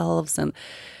ourselves. And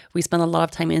we spend a lot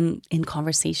of time in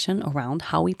conversation around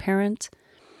how we parent.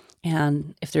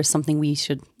 And if there's something we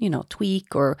should,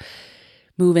 tweak or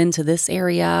move into this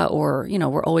area, or,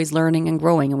 we're always learning and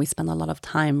growing and we spend a lot of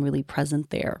time really present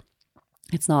there.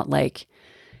 It's not like,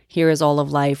 here is all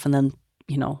of life and then,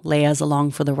 Leia's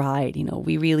along for the ride.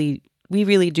 We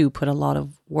really do put a lot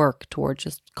of work towards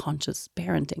just conscious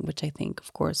parenting, which I think,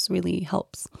 of course, really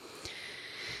helps.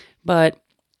 But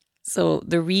so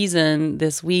the reason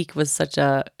this week was such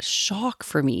a shock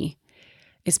for me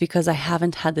is because I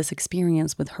haven't had this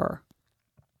experience with her.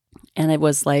 And it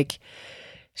was like,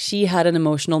 she had an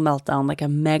emotional meltdown, like a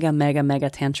mega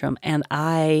tantrum. And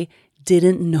I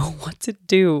didn't know what to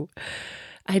do.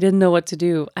 I didn't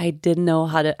understand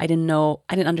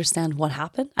what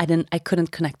happened. I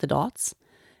couldn't connect the dots.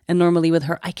 And normally with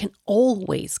her, I can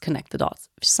always connect the dots.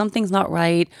 If something's not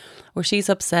right, or she's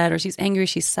upset, or she's angry,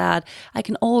 she's sad, I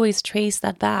can always trace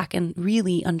that back and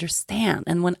really understand.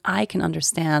 And when I can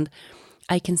understand,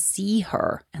 I can see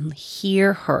her and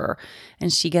hear her,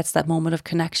 and she gets that moment of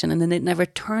connection, and then it never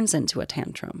turns into a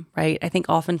tantrum, right? I think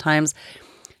oftentimes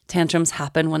tantrums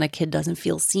happen when a kid doesn't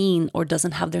feel seen or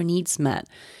doesn't have their needs met,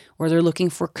 or they're looking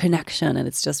for connection, and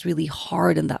it's just really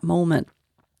hard in that moment.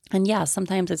 And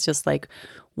sometimes it's just like,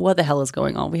 what the hell is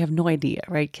going on? We have no idea,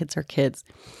 right? Kids are kids.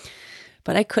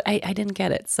 But I didn't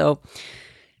get it. So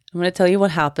I'm going to tell you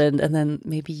what happened, and then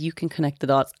maybe you can connect the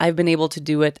dots. I've been able to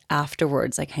do it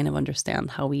afterwards. I kind of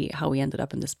understand how we ended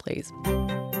up in this place.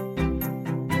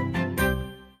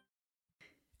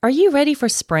 Are you ready for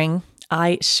spring?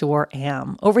 I sure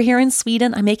am. Over here in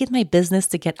Sweden, I make it my business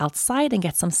to get outside and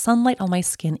get some sunlight on my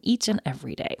skin each and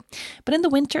every day. But in the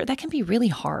winter, that can be really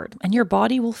hard, and your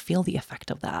body will feel the effect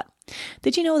of that.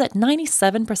 Did you know that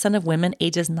 97% of women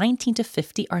ages 19 to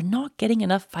 50 are not getting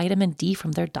enough vitamin D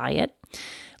from their diet?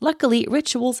 Luckily,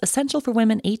 Rituals Essential for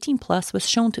Women 18 Plus was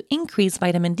shown to increase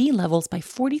vitamin D levels by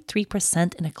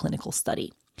 43% in a clinical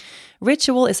study.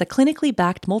 Ritual is a clinically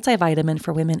backed multivitamin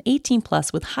for women 18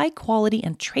 plus with high quality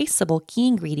and traceable key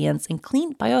ingredients in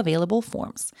clean bioavailable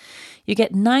forms. You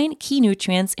get 9 key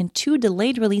nutrients in 2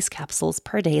 delayed release capsules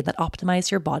per day that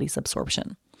optimize your body's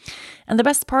absorption. And the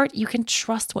best part, you can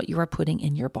trust what you are putting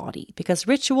in your body because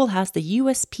Ritual has the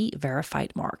USP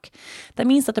verified mark. That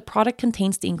means that the product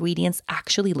contains the ingredients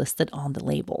actually listed on the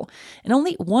label. And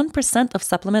only 1% of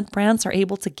supplement brands are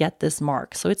able to get this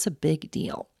mark, so it's a big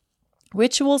deal.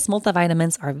 Ritual's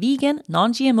multivitamins are vegan,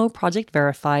 non-GMO project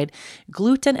verified,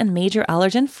 gluten and major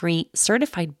allergen free,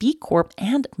 certified B Corp,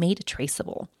 and made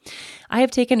traceable. I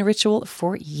have taken Ritual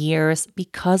for years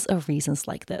because of reasons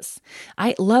like this.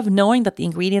 I love knowing that the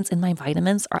ingredients in my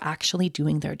vitamins are actually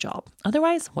doing their job.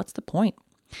 Otherwise, what's the point?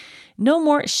 No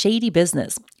more shady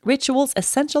business. Ritual's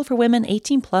Essential for Women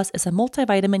 18 Plus is a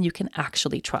multivitamin you can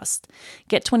actually trust.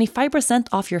 Get 25%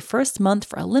 off your first month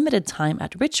for a limited time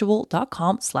at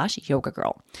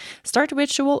ritual.com/yogagirl. Start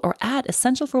Ritual or add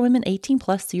Essential for Women 18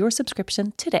 Plus to your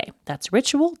subscription today. That's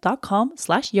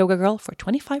ritual.com/yogagirl for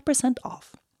 25%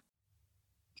 off.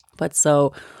 But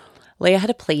so Leia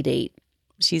had a play date.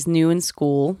 She's new in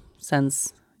school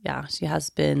since, she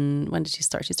has been, when did she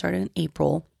start? She started in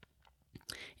April.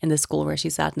 In the school where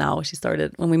she's at now. She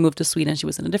started when we moved to Sweden, she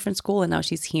was in a different school and now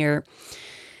she's here.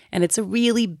 And it's a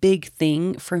really big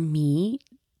thing for me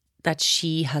that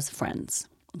she has friends.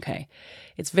 Okay.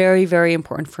 It's very, very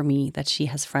important for me that she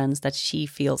has friends, that she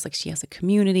feels like she has a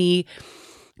community.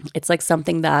 It's like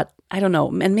something that, I don't know,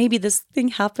 and maybe this thing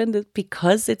happened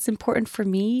because it's important for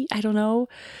me. I don't know.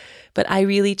 But I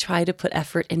really try to put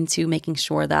effort into making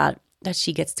sure that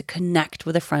she gets to connect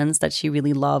with the friends that she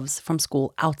really loves from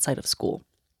school, outside of school.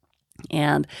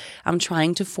 And I'm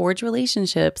trying to forge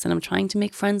relationships and I'm trying to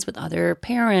make friends with other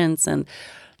parents and,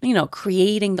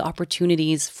 creating the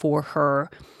opportunities for her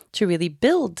to really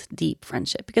build deep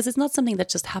friendship because it's not something that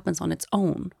just happens on its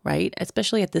own, right?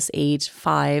 Especially at this age,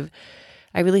 5,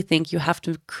 I really think you have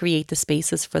to create the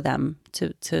spaces for them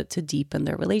to deepen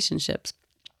their relationships.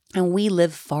 And we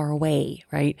live far away,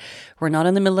 right? We're not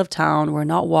in the middle of town. We're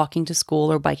not walking to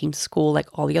school or biking to school like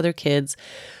all the other kids.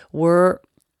 We're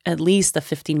at least a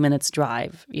 15 minutes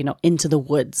drive, into the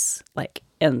woods,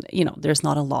 and there's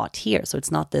not a lot here. So it's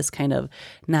not this kind of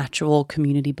natural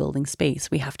community building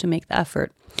space. We have to make the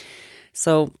effort.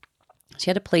 So she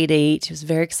had a play date. She was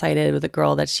very excited with a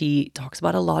girl that she talks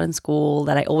about a lot in school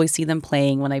that I always see them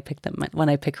playing when I pick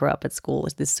her up at school.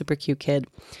 It's this super cute kid.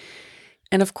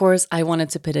 And of course, I wanted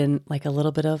to put in a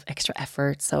little bit of extra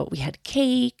effort. So we had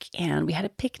cake and we had a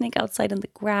picnic outside in the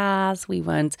grass. We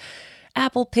went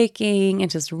apple picking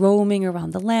and just roaming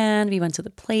around the land. We went to the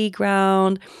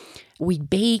playground. We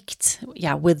baked,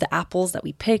 with the apples that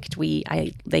we picked.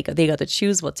 They got to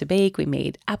choose what to bake. We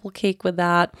made apple cake with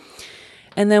that.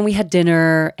 And then we had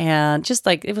dinner and just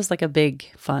it was a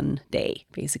big fun day,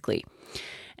 basically.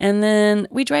 And then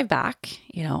we drive back,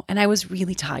 and I was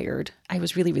really tired. I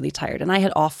was really, really tired. And I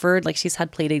had offered, she's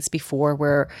had play dates before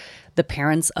where the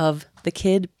parents of the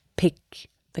kid pick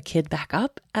the kid back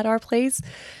up at our place,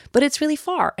 but it's really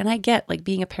far. And I get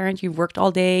being a parent, you've worked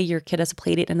all day, your kid has a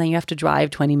play date, and then you have to drive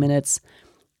 20 minutes,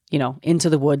 into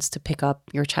the woods to pick up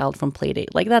your child from play date.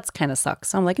 That's kind of sucks.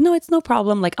 So I'm no, it's no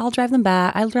problem. I'll drive them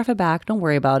back. I'll drive it back. Don't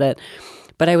worry about it.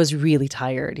 But I was really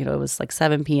tired. It was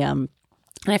 7 p.m.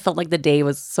 and I felt like the day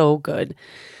was so good.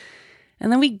 And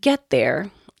then we get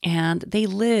there and they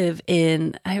live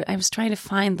in, I was trying to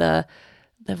find the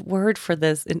word for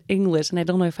this in English, and I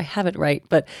don't know if I have it right,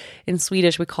 but in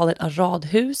Swedish, we call it a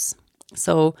radhus.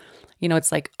 So,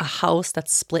 it's a house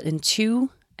that's split in 2,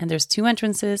 and there's 2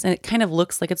 entrances, and it kind of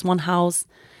looks like it's one house,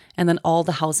 and then all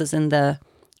the houses in the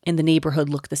neighborhood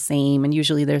look the same, and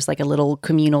usually there's a little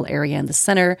communal area in the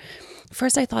center.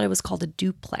 First, I thought it was called a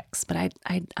duplex, but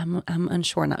I'm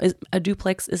unsure now. A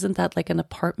duplex, isn't that an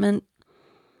apartment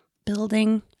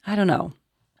building? I don't know.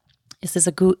 Is this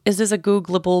a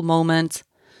Googleable moment?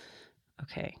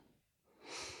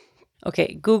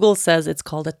 Okay, Google says it's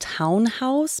called a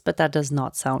townhouse, but that does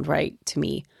not sound right to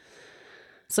me.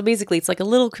 So basically, it's a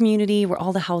little community where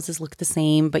all the houses look the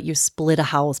same, but you split a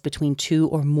house between 2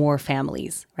 or more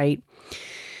families, right?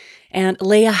 And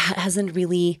Leia hasn't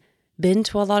really been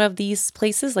to a lot of these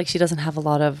places. She doesn't have a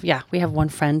lot of, we have one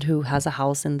friend who has a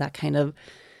house in that kind of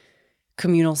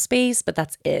communal space, but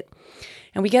that's it.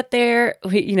 And we get there,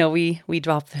 we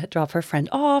drop her friend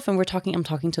off, and I'm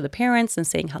talking to the parents and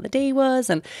saying how the day was,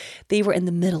 and they were in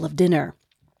the middle of dinner.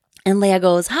 And Leia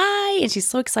goes, "Hi," and she's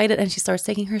so excited, and she starts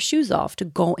taking her shoes off to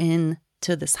go in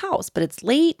to this house, but it's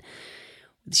late.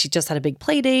 She just had a big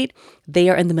play date. They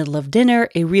are in the middle of dinner.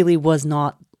 It really was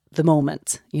not the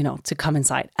moment, to come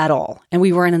inside at all. And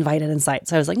we weren't invited inside.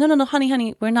 So I was like, no,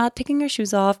 honey, we're not taking our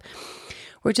shoes off.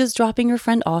 We're just dropping your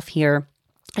friend off here.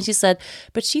 And she said,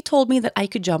 but she told me that I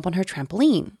could jump on her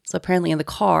trampoline. So apparently in the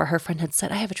car, her friend had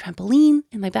said, I have a trampoline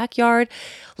in my backyard.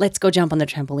 Let's go jump on the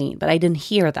trampoline. But I didn't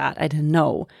hear that. I didn't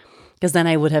know. Because then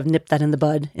I would have nipped that in the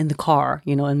bud in the car,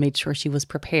 and made sure she was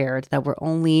prepared. That we're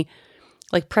only,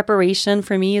 preparation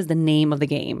for me is the name of the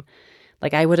game.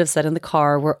 I would have said in the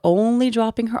car, we're only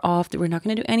dropping her off. We're not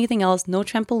going to do anything else. No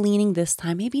trampolining this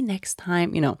time. Maybe next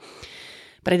time,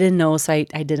 But I didn't know, so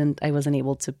I wasn't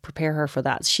able to prepare her for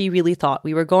that. She really thought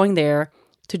we were going there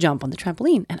to jump on the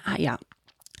trampoline. And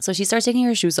So she starts taking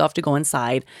her shoes off to go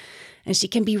inside. And she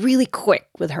can be really quick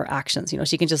with her actions.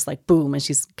 She can just boom, and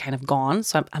she's kind of gone.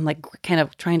 So I'm kind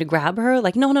of trying to grab her.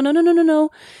 No.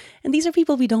 And these are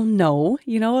people we don't know,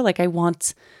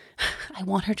 I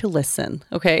want her to listen.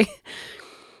 Okay.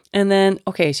 And then,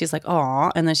 she's like, aw.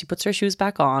 And then she puts her shoes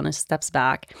back on and steps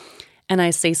back. And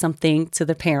I say something to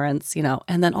the parents,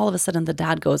 and then all of a sudden the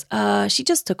dad goes, she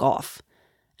just took off.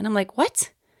 And I'm like,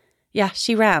 what? Yeah,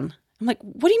 she ran. I'm like,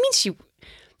 what do you mean she...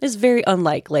 It's very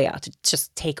unlike Leia to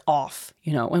just take off,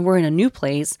 when we're in a new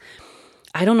place.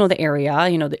 I don't know the area,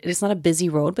 it's not a busy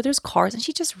road, but there's cars, and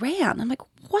she just ran. I'm like,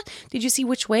 what? Did you see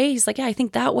which way? He's like, yeah, I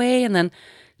think that way. And then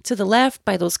to the left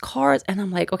by those cars. And I'm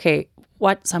like, okay,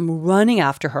 what? So I'm running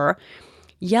after her,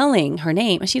 yelling her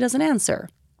name, and she doesn't answer.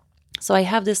 So I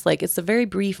have this, it's a very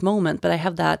brief moment, but I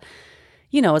have that,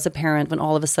 as a parent, when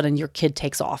all of a sudden your kid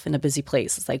takes off in a busy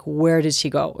place, it's like, where did she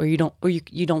go? Or you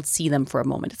don't see them for a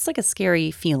moment. It's like a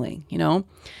scary feeling,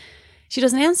 She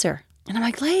doesn't answer. And I'm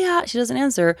like, Leia, she doesn't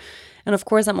answer. And of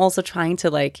course, I'm also trying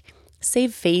to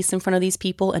save face in front of these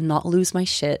people and not lose my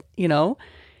shit, So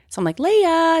I'm like,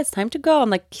 Leia, it's time to go.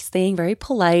 I'm staying very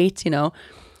polite,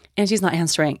 and she's not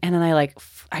answering. And then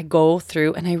I go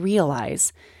through and I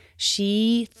realize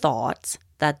she thought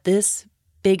that this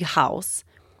big house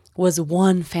was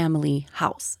one family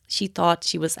house. She thought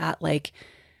she was at like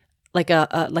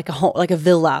a home, like a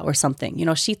villa or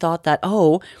something. She thought that,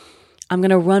 I'm going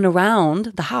to run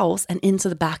around the house and into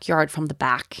the backyard from the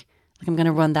back. I'm going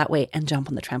to run that way and jump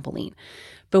on the trampoline.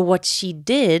 But what she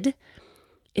did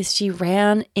is she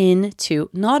ran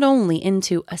not only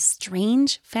into a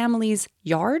strange family's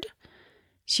yard,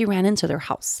 she ran into their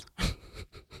house.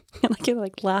 And I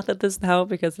can laugh at this now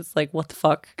because it's what the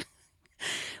fuck?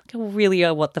 Really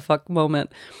a what the fuck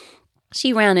moment.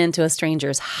 She ran into a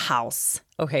stranger's house.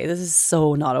 Okay, this is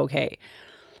so not okay.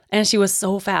 And she was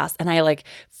so fast. And I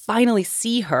finally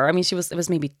see her. I mean, it was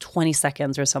maybe 20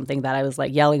 seconds or something that I was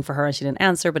yelling for her and she didn't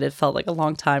answer, but it felt like a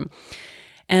long time.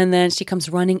 And then she comes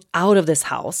running out of this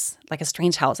house, a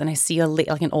strange house. And I see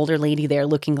an older lady there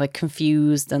looking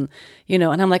confused and,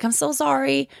 and I'm I'm so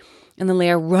sorry. And then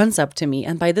Leia runs up to me.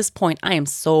 And by this point, I am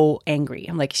so angry.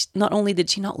 I'm not only did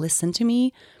she not listen to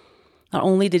me, not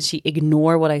only did she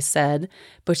ignore what I said,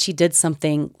 but she did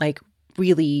something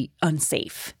really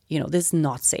unsafe. This is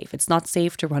not safe. It's not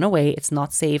safe to run away. It's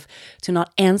not safe to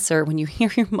not answer when you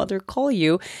hear your mother call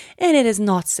you. And it is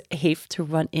not safe to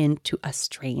run into a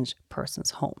strange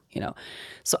person's home,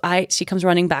 So she comes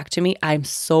running back to me. I'm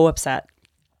so upset.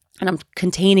 And I'm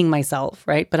containing myself,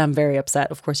 right? But I'm very upset.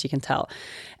 Of course, you can tell.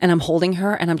 And I'm holding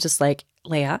her and I'm just like,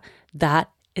 Leia, that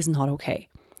is not okay.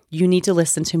 You need to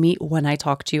listen to me when I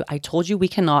talk to you. I told you we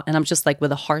cannot. And I'm just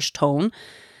with a harsh tone.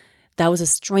 That was a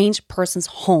strange person's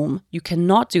home. You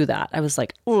cannot do that. I was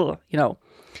like, ugh,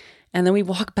 And then we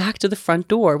walk back to the front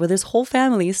door where this whole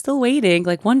family is still waiting,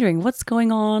 wondering what's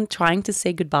going on, trying to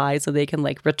say goodbye so they can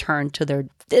return to their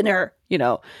dinner,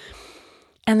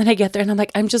 And then I get there and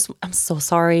I'm so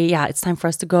sorry. Yeah, it's time for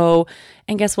us to go.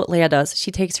 And guess what Leia does? She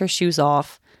takes her shoes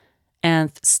off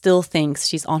and still thinks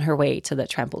she's on her way to the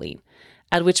trampoline.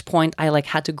 At which point I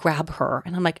had to grab her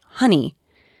and I'm like, honey,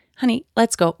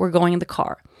 let's go. We're going in the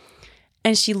car.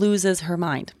 And she loses her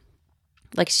mind.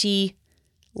 She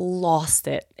lost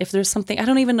it. If there's something, I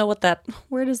don't even know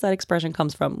where does that expression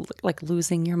comes from?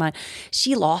 Losing your mind.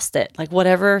 She lost it.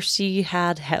 Whatever she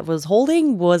was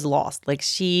holding was lost.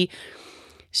 She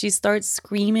starts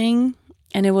screaming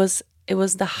and it was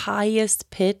the highest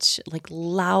pitch,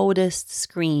 loudest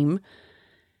scream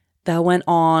that went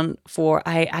on for,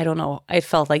 I don't know, it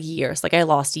felt like years. I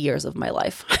lost years of my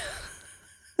life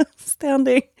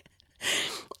standing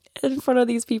in front of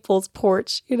these people's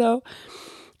porch, and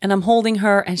I'm holding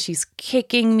her and she's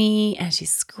kicking me and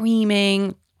she's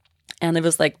screaming. And it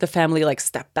was the family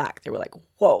stepped back. They were like,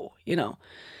 whoa,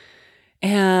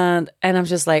 And I'm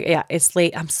just yeah, it's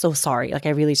late. I'm so sorry. I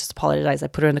really just apologize. I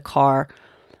put her in the car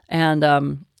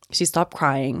and she stopped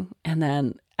crying. And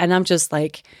I'm just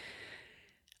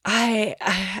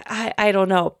I don't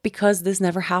know, because this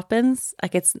never happens.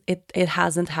 Like it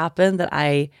hasn't happened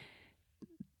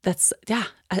that's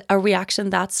a reaction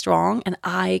that strong, and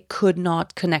I could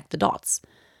not connect the dots.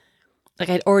 Like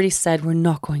I'd already said, we're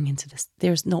not going into this.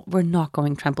 We're not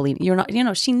going trampoline. You're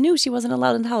not, she knew she wasn't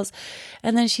allowed in the house.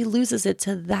 And then she loses it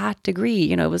to that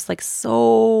degree. It was like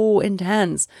so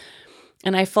intense.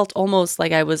 And I felt almost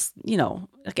like I was,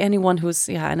 like anyone who's,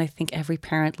 and I think every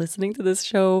parent listening to this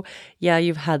show,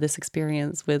 you've had this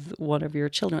experience with one of your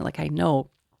children. Like I know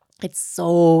it's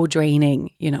so draining,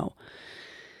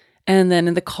 And then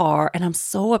in the car, and I'm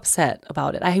so upset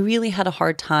about it. I really had a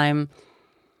hard time.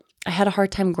 I had a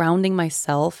hard time grounding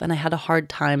myself, and I had a hard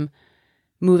time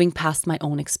moving past my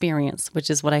own experience, which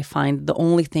is what I find the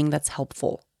only thing that's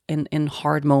helpful in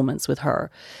hard moments with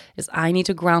her is I need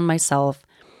to ground myself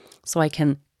so I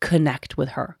can connect with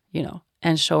her,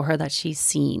 and show her that she's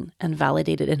seen and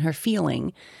validated in her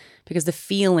feeling. Because the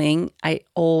feeling, I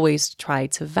always try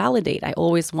to validate. I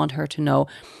always want her to know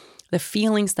the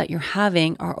feelings that you're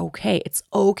having are okay. It's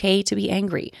okay to be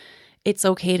angry. It's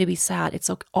okay to be sad. It's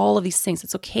okay, all of these things.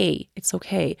 It's okay. It's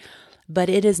okay. But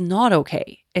it is not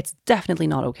okay. It's definitely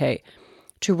not okay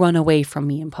to run away from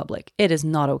me in public. It is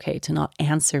not okay to not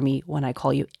answer me when I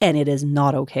call you. And it is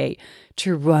not okay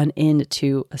to run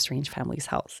into a strange family's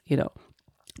house,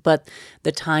 But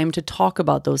the time to talk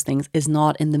about those things is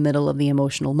not in the middle of the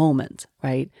emotional moment,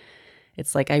 right?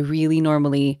 It's like I really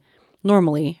normally,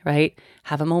 right,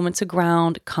 have a moment to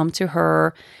ground, come to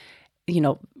her,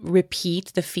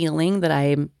 repeat the feeling that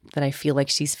I feel like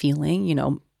she's feeling.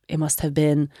 It must have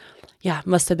been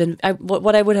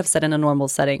what I would have said in a normal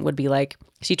setting would be like,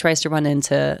 she tries to run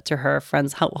into her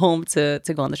friend's home to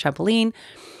go on the trampoline.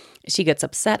 She gets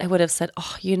upset. I would have said,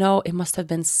 it must have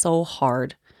been so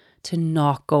hard to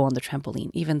not go on the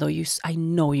trampoline, even though I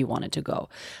know you wanted to go.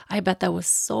 I bet that was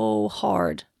so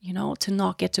hard, to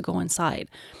not get to go inside.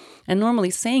 And normally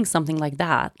saying something like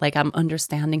that, like I'm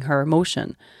understanding her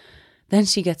emotion, then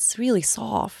she gets really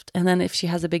soft. And then if she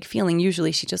has a big feeling,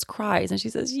 usually she just cries and she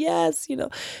says, yes,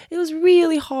 it was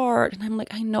really hard. And I'm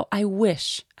like, I know, I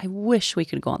wish we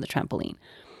could go on the trampoline.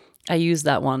 I use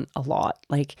that one a lot,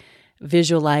 like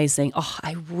visualizing,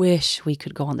 I wish we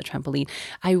could go on the trampoline.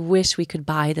 I wish we could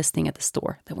buy this thing at the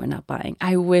store that we're not buying.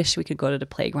 I wish we could go to the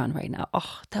playground right now.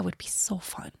 That would be so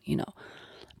fun,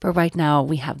 But right now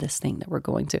we have this thing that we're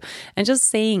going to. And just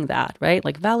saying that, right?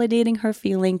 Like validating her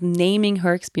feeling, naming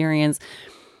her experience.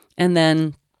 And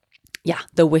then,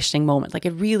 the wishing moment. Like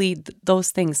it really,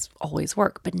 those things always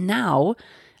work. But now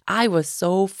I was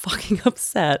so fucking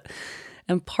upset.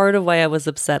 And part of why I was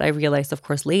upset, I realized, of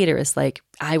course, later, is like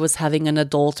I was having an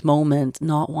adult moment,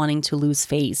 not wanting to lose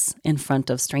face in front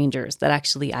of strangers that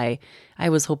actually I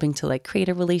was hoping to like create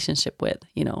a relationship with,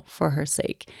 for her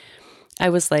sake. I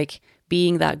was like,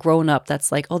 being that grown up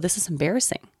that's like, this is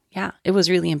embarrassing. Yeah, it was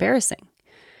really embarrassing.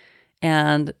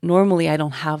 And normally I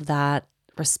don't have that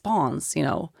response,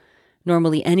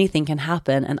 Normally anything can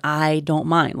happen and I don't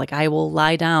mind. Like I will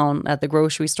lie down at the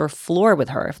grocery store floor with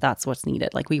her if that's what's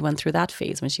needed. Like we went through that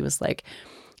phase when she was like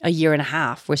a year and a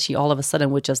half where she all of a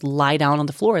sudden would just lie down on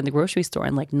the floor in the grocery store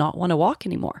and like not want to walk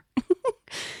anymore.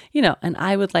 And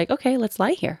I would like, okay, let's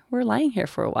lie here. We're lying here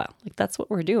for a while. Like that's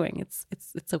what we're doing.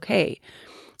 It's okay.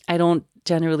 I don't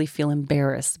generally feel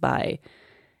embarrassed by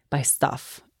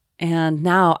stuff. And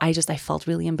now I felt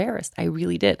really embarrassed. I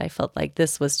really did. I felt like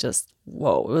this was just,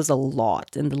 whoa, it was a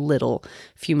lot in the little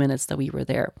few minutes that we were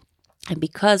there. And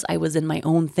because I was in my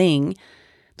own thing,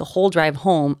 the whole drive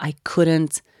home, I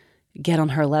couldn't get on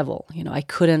her level. I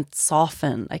couldn't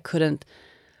soften. It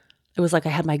was like I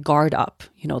had my guard up,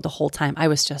 the whole time. I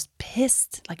was just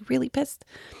pissed, like really pissed.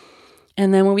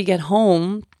 And then when we get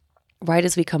home, right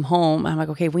as we come home, I'm like,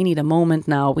 okay, we need a moment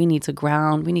now. We need to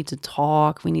ground. We need to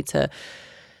talk. We need to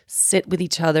sit with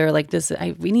each other like this.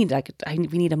 We need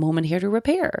a moment here to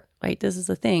repair, right? This is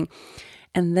the thing.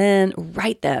 And then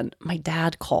right then, my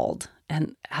dad called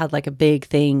and had like a big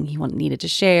thing he needed to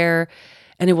share.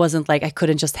 And it wasn't like I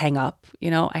couldn't just hang up,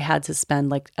 I had to spend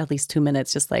like at least 2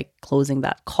 minutes just like closing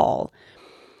that call.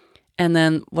 And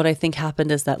then what I think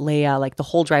happened is that Leah, like the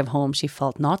whole drive home, she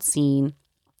felt not seen.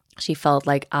 She felt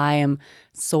like I am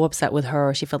so upset with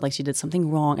her. She felt like she did something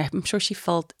wrong. I'm sure she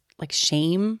felt like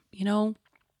shame,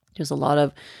 There's a lot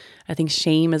of, I think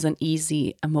shame is an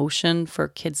easy emotion for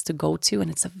kids to go to. And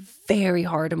it's a very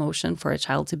hard emotion for a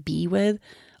child to be with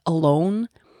alone,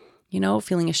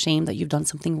 feeling ashamed that you've done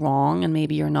something wrong and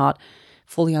maybe you're not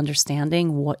fully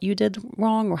understanding what you did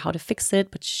wrong or how to fix it.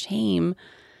 But shame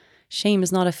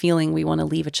is not a feeling we want to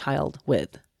leave a child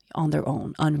with on their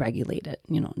own, unregulated,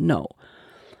 no.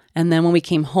 And then when we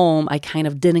came home, I kind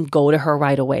of didn't go to her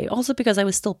right away. Also because I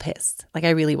was still pissed. Like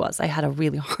I really was. I had a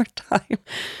really hard time.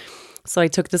 So I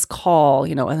took this call,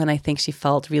 and then I think she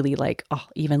felt really like,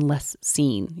 even less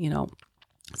seen.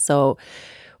 So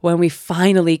when we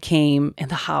finally came in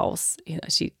the house,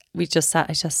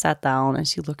 I just sat down and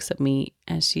she looks at me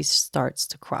and she starts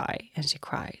to cry and she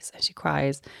cries and she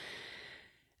cries.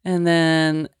 And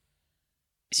then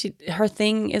her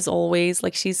thing is always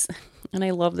like and I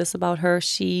love this about her,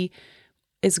 she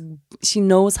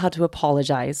knows how to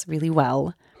apologize really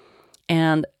well.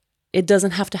 And it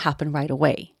doesn't have to happen right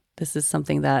away. This is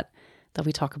something that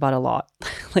we talk about a lot,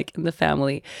 like in the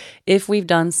family. If we've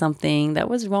done something that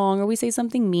was wrong or we say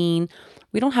something mean,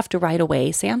 we don't have to right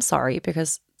away say, I'm sorry,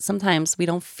 because sometimes we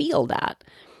don't feel that.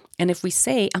 And if we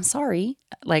say, I'm sorry,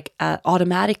 like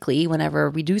automatically, whenever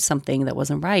we do something that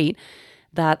wasn't right,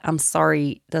 that I'm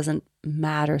sorry doesn't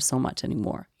matter so much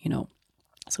anymore,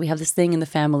 So we have this thing in the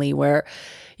family where,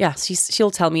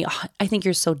 she'll tell me, I think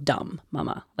you're so dumb,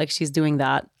 mama. Like she's doing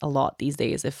that a lot these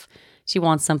days. If she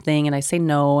wants something and I say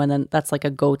no, and then that's like a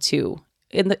go-to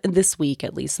in this week,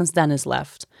 at least since Dennis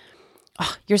left.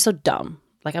 You're so dumb.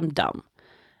 Like I'm dumb.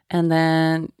 And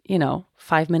then,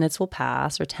 5 minutes will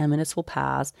pass or 10 minutes will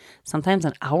pass. Sometimes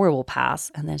an hour will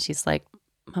pass. And then she's like,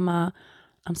 Mama,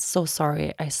 I'm so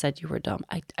sorry I said you were dumb.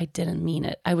 I didn't mean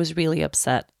it. I was really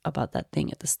upset about that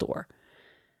thing at the store.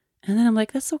 And then I'm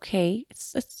like, that's okay.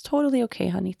 It's totally okay,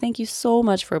 honey. Thank you so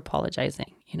much for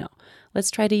apologizing.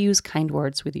 Let's try to use kind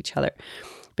words with each other.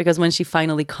 Because when she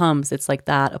finally comes, it's like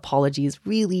that apology is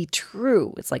really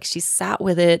true. It's like she sat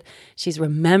with it. She's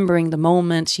remembering the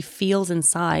moment. She feels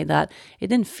inside that it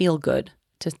didn't feel good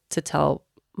to tell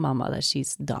mama that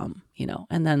she's dumb,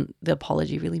 and then the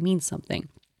apology really means something.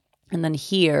 And then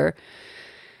here,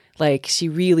 like she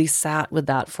really sat with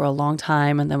that for a long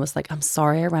time and then was like, I'm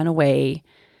sorry I ran away.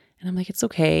 And I'm like, it's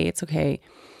okay. It's okay.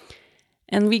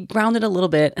 And we grounded a little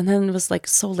bit and then it was like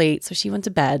so late. So she went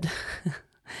to bed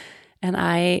and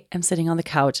I am sitting on the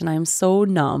couch and I am so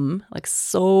numb, like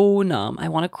so numb. I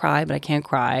want to cry, but I can't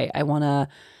cry. I'm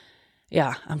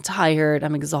tired.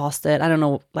 I'm exhausted. I don't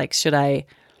know, like, should I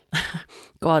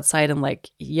go outside and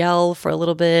like yell for a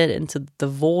little bit into the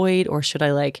void? Or should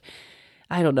I like,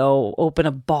 I don't know, open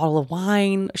a bottle of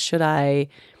wine? Should I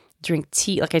drink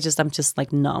tea? Like I'm just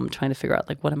like numb, trying to figure out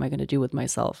like, what am I going to do with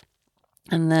myself?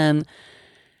 And then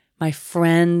my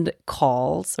friend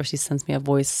calls or she sends me a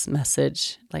voice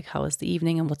message, like, how was the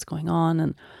evening and what's going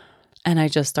on? And I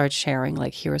just start sharing,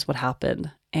 like, here's what happened.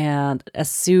 And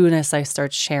as soon as I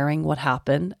start sharing what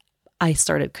happened, I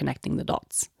started connecting the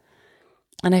dots.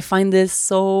 And I find this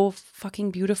so fucking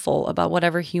beautiful about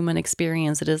whatever human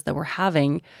experience it is that we're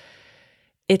having.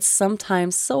 It's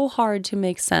sometimes so hard to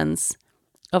make sense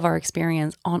of our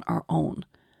experience on our own.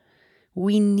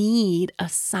 We need a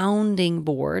sounding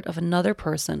board of another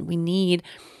person. We need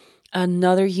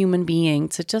another human being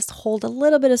to just hold a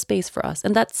little bit of space for us.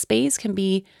 And that space can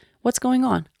be, what's going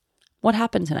on? What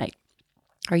happened tonight?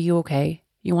 Are you okay?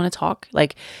 You want to talk?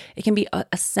 Like it can be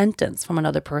a sentence from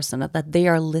another person that they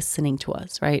are listening to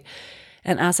us, right?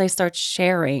 And as I start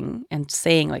sharing and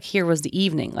saying like, here was the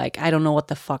evening, like, I don't know what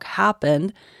the fuck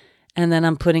happened. And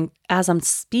then as I'm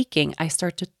speaking, I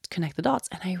start to connect the dots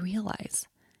and I realize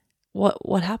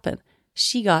what happened.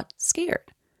 She got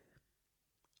scared.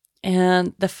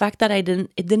 And the fact that it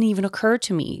didn't even occur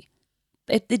to me.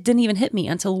 It didn't even hit me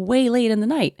until way late in the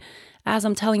night. As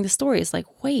I'm telling the story, it's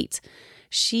like, wait,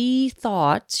 she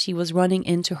thought she was running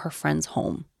into her friend's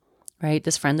home, right?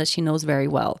 This friend that she knows very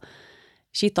well.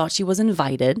 She thought she was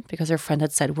invited because her friend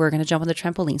had said, we're going to jump on the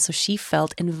trampoline. So she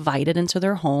felt invited into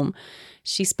their home.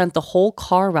 She spent the whole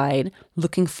car ride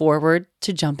looking forward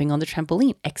to jumping on the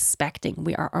trampoline, expecting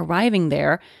we are arriving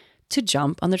there to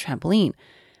jump on the trampoline,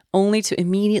 only to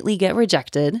immediately get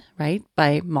rejected, right,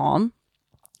 by mom.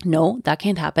 No, that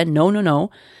can't happen. No.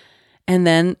 And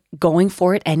then going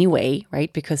for it anyway,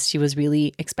 right, because she was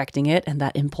really expecting it. And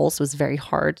that impulse was very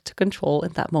hard to control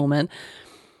at that moment.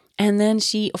 And then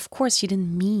she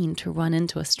didn't mean to run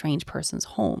into a strange person's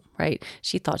home, right?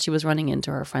 She thought she was running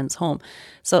into her friend's home.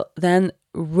 So then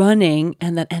running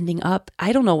and then ending up,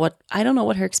 I don't know what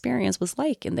her experience was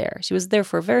like in there. She was there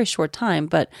for a very short time,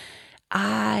 but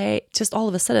I just all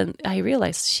of a sudden, I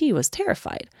realized she was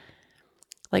terrified.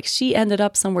 Like she ended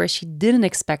up somewhere she didn't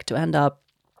expect to end up.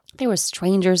 There were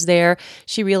strangers there.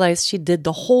 She realized she did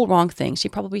the whole wrong thing. She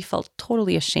probably felt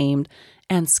totally ashamed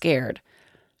and scared.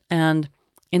 And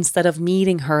instead of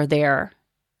meeting her there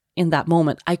in that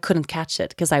moment, I couldn't catch it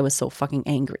because I was so fucking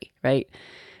angry, right?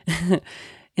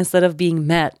 Instead of being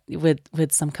met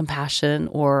with some compassion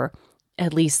or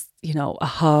at least, a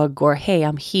hug or, hey,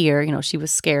 I'm here, she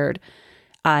was scared.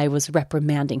 I was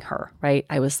reprimanding her, right?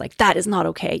 I was like, that is not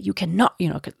okay. You cannot,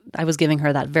 'cause I was giving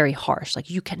her that very harsh, like,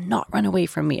 you cannot run away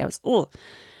from me. I was, oh.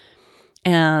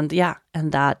 And yeah,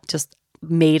 and that just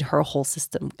made her whole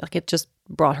system, like it just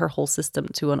brought her whole system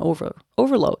to an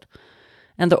overload.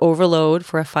 And the overload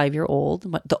for a 5-year-old,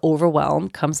 the overwhelm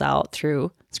comes out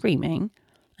through screaming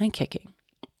and kicking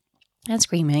and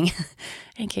screaming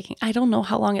and kicking. I don't know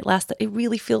how long it lasted. It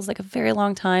really feels like a very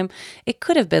long time. It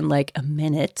could have been like a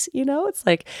minute, It's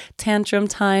like tantrum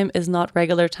time is not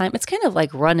regular time. It's kind of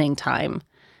like running time.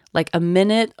 Like a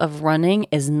minute of running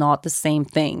is not the same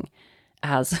thing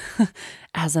as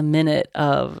as a minute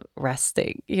of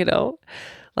resting,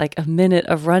 Like a minute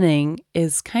of running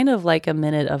is kind of like a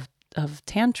minute of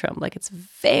tantrum. Like it's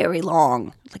very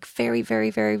long, like very, very,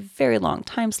 very, very long.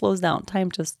 Time slows down.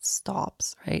 Time just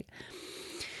stops, right?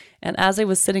 And as I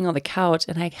was sitting on the couch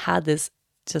and I had this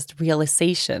just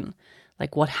realization,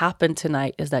 like what happened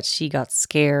tonight is that she got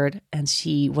scared and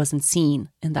she wasn't seen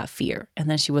in that fear. And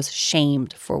then she was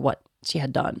shamed for what she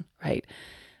had done, right?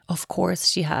 Of course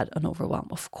she had an overwhelm,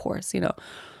 of course,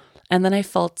 And then I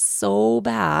felt so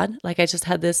bad. Like I just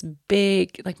had this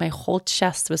big, like my whole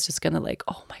chest was just gonna like,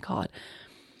 oh my God.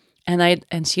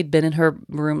 And she'd been in her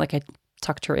room, like I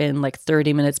tucked her in like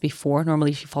 30 minutes before.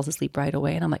 Normally she falls asleep right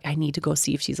away. And I'm like, I need to go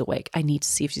see if she's awake. I need to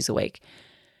see if she's awake.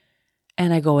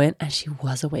 And I go in and she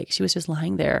was awake. She was just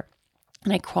lying there.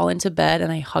 And I crawl into bed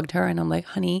and I hugged her and I'm like,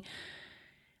 honey,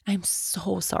 I'm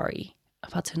so sorry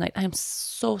about tonight. I'm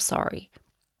so sorry.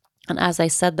 And as I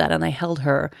said that and I held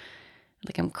her,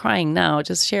 like I'm crying now,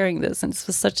 just sharing this. And this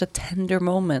was such a tender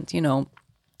moment,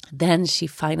 Then she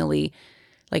finally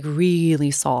like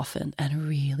really softened and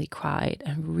really cried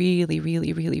and really,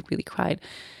 really, really, really cried.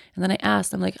 And then I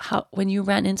asked, I'm like, how, when you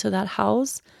ran into that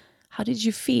house, how did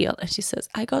you feel? And she says,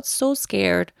 I got so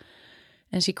scared.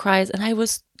 And she cries, and I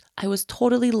was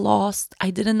totally lost.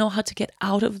 I didn't know how to get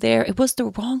out of there. It was the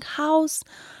wrong house.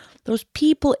 Those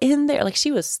people in there, like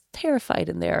she was terrified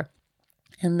in there.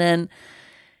 And then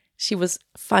she was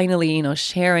finally,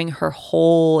 sharing her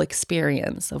whole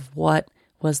experience of what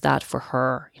was that for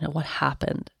her, what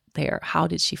happened there? How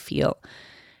did she feel?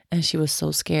 And she was so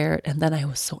scared. And then I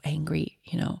was so angry,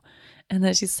 And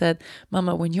then she said,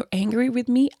 Mama, when you're angry with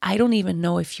me, I don't even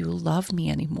know if you love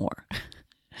me anymore.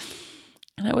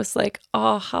 And I was like,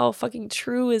 oh, how fucking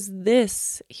true is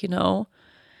this,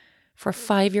 For a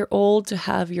 5-year-old to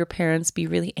have your parents be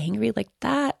really angry, like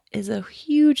that is a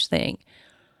huge thing.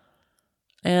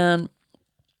 And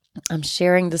I'm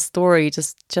sharing this story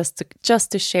just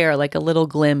to share like a little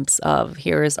glimpse of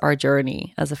here is our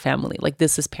journey as a family. Like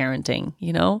this is parenting,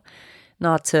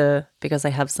 not to, because I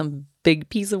have some big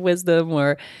piece of wisdom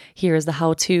or here's the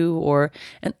how-to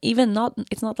and even not,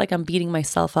 it's not like I'm beating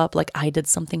myself up like I did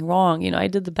something wrong. I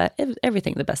did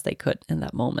everything the best I could in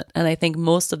that moment. And I think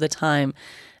most of the time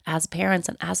as parents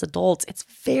and as adults, it's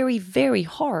very, very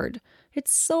hard.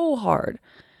 It's so hard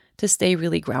to stay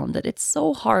really grounded. It's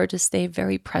so hard to stay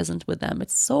very present with them.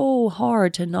 It's so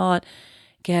hard to not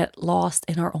get lost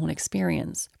in our own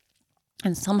experience.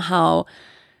 And somehow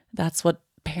that's what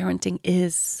parenting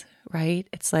is, right?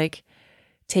 It's like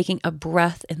taking a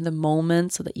breath in the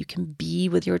moment so that you can be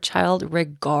with your child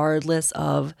regardless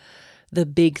of the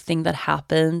big thing that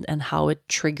happened and how it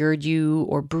triggered you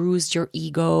or bruised your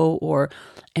ego or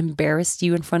embarrassed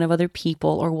you in front of other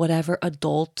people or whatever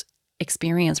adult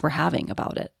experience we're having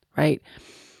about it, right?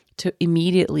 To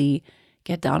immediately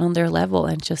get down on their level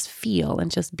and just feel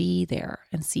and just be there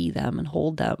and see them and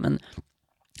hold them. And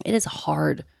it is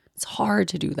hard. It's hard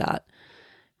to do that.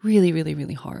 Really, really,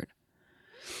 really hard.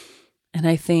 And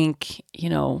I think,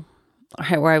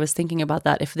 where I was thinking about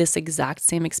that, if this exact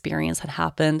same experience had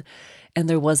happened and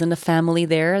there wasn't a family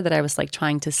there that I was like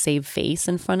trying to save face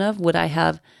in front of, would I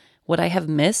have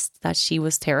missed that she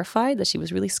was terrified, that she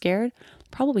was really scared?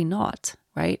 Probably not,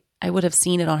 right? I would have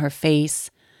seen it on her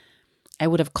face. I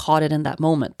would have caught it in that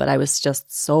moment, but I was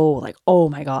just so like, oh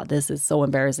my God, this is so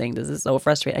embarrassing. This is so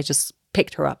frustrating. I just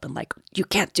picked her up and like, you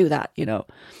can't do that,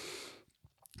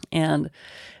 And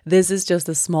this is just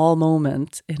a small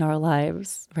moment in our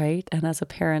lives, right? And as a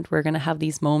parent, we're going to have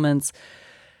these moments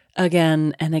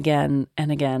again and again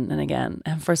and again and again.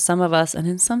 And for some of us, and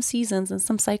in some seasons and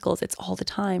some cycles, it's all the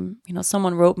time.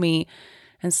 Someone wrote me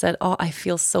and said, oh, I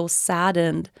feel so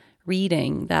saddened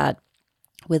reading that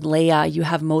with Leia, you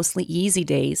have mostly easy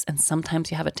days and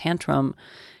sometimes you have a tantrum,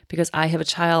 because I have a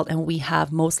child and we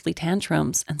have mostly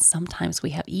tantrums and sometimes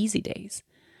we have easy days.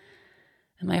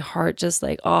 And my heart just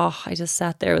like, I just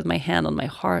sat there with my hand on my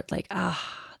heart like,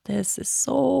 this is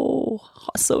so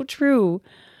true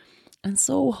and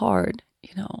so hard,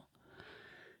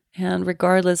 And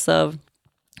regardless of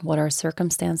what our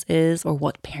circumstance is or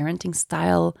what parenting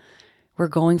style we're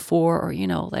going for, or,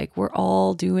 like we're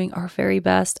all doing our very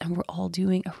best and we're all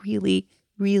doing a really,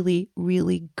 really,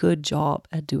 really good job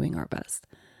at doing our best.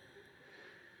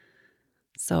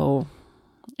 So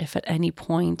if at any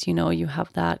point, you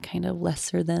have that kind of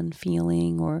lesser than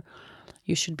feeling, or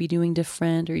you should be doing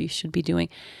different, or you should be doing,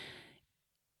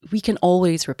 we can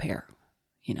always repair,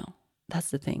 that's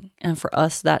the thing. And for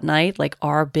us that night, like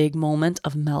our big moment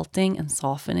of melting and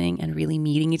softening and really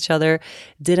meeting each other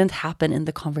didn't happen in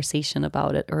the conversation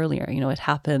about it earlier. It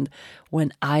happened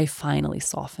when I finally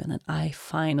softened and I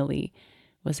finally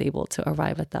was able to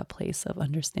arrive at that place of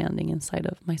understanding inside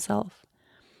of myself.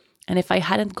 And if I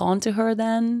hadn't gone to her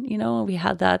then, we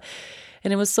had that.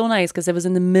 And it was so nice because it was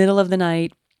in the middle of the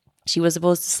night. She was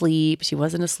supposed to sleep. She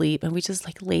wasn't asleep. And we just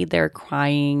like laid there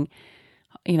crying.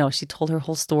 She told her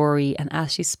whole story. And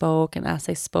as she spoke and as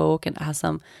I spoke and as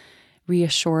I'm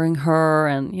reassuring her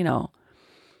and,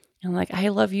 I'm like, I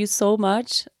love you so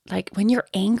much. Like when you're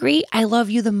angry, I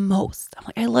love you the most. I'm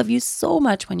like, I love you so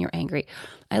much when you're angry.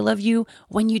 I love you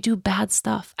when you do bad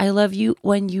stuff. I love you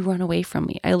when you run away from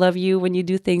me. I love you when you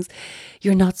do things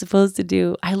you're not supposed to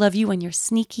do. I love you when you're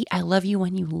sneaky. I love you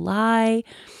when you lie.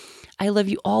 I love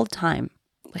you all the time.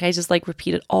 Like I just like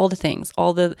repeated all the things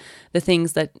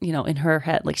that, in her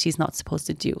head, like she's not supposed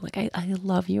to do. Like, I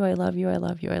love you. I love you. I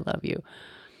love you. I love you.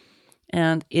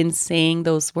 And in saying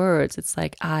those words, it's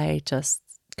like, I just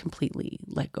completely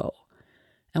let go.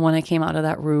 And when I came out of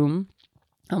that room,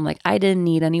 I'm like, I didn't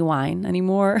need any wine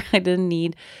anymore. I didn't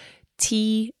need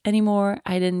tea anymore.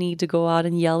 I didn't need to go out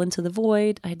and yell into the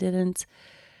void. I didn't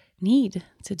need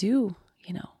to do,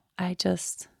 I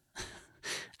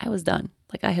was done.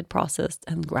 Like I had processed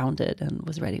and grounded and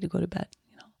was ready to go to bed,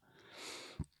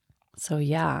 So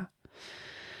yeah,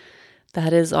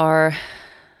 that is our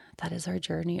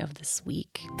journey of this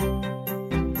week.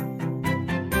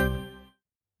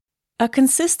 A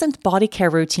consistent body care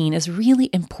routine is a really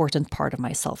important part of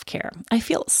my self-care. I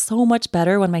feel so much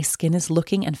better when my skin is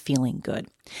looking and feeling good.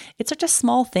 It's such a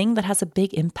small thing that has a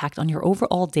big impact on your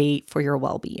overall day for your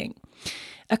well-being.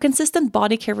 A consistent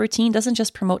body care routine doesn't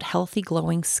just promote healthy,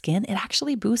 glowing skin, it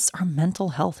actually boosts our mental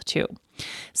health too.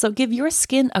 So give your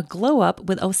skin a glow up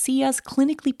with Osea's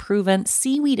clinically proven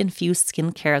seaweed-infused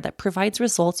skincare that provides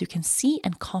results you can see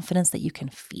and confidence that you can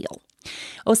feel.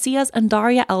 Osea's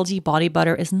Undaria algae body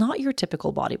butter is not your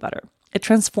typical body butter. It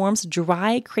transforms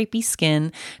dry, crepey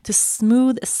skin to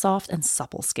smooth, soft, and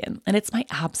supple skin, and it's my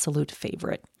absolute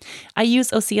favorite. I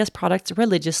use Osea's products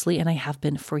religiously, and I have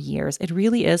been for years. It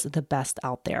really is the best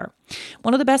out there.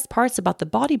 One of the best parts about the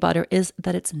body butter is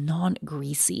that it's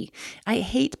non-greasy. I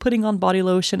hate putting on body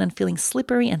lotion and feeling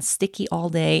slippery and sticky all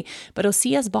day, but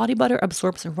Osea's body butter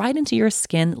absorbs right into your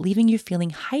skin, leaving you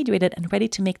feeling hydrated and ready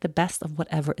to make the best of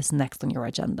whatever is next on your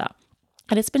agenda.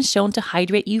 And it's been shown to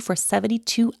hydrate you for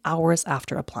 72 hours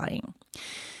after applying.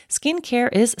 Skincare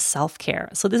is self-care,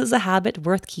 so this is a habit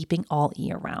worth keeping all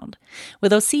year round.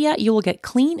 With Osea, you will get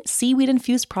clean,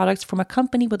 seaweed-infused products from a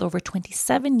company with over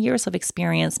 27 years of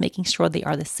experience, making sure they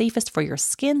are the safest for your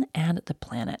skin and the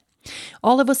planet.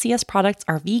 All of Osea's products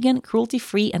are vegan,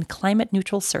 cruelty-free, and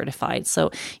climate-neutral certified,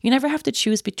 so you never have to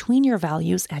choose between your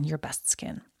values and your best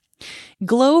skin.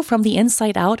 Glow from the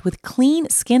inside out with clean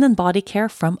skin and body care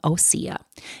from Osea.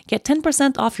 Get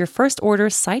 10% off your first order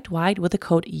site-wide with the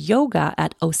code YOGA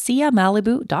at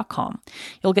OseaMalibu.com.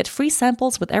 You'll get free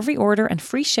samples with every order and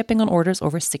free shipping on orders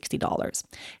over $60.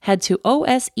 Head to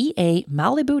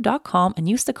OSEAMalibu.com and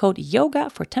use the code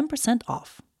YOGA for 10%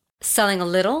 off. Selling a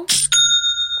little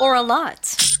or a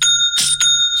lot?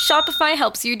 Shopify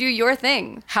helps you do your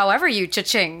thing, however you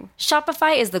cha-ching.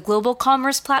 Shopify is the global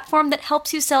commerce platform that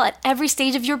helps you sell at every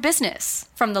stage of your business.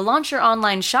 From the launch your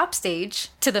online shop stage,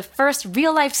 to the first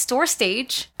real-life store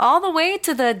stage, all the way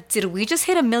to the did we just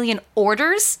hit 1 million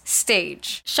orders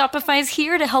stage. Shopify's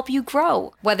here to help you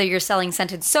grow. Whether you're selling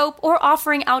scented soap or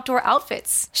offering outdoor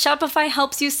outfits, Shopify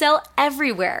helps you sell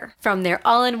everywhere. From their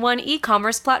all-in-one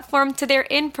e-commerce platform to their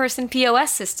in-person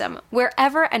POS system,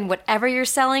 wherever and whatever you're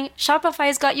selling,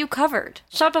 Shopify's got you covered.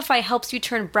 Shopify helps you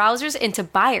turn browsers into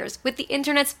buyers with the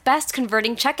internet's best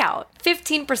converting checkout.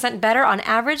 15% better on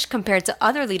average compared to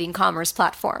other leading commerce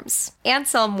platforms. And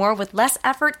sell more with less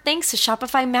effort thanks to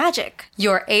Shopify Magic,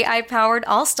 your AI-powered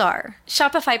all-star.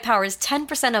 Shopify powers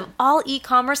 10% of all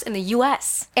e-commerce in the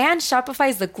US. And Shopify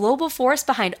is the global force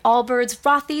behind Allbirds,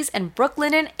 Rothy's, and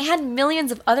Brooklinen, and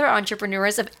millions of other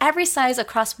entrepreneurs of every size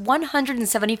across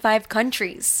 175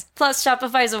 countries. Plus,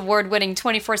 Shopify's award-winning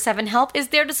 24/7 help is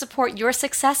there there to support your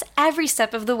success every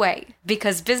step of the way.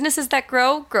 Because businesses that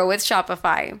grow, grow with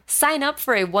Shopify. Sign up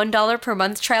for a $1 per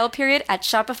month trial period at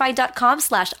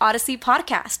shopify.com/Odyssey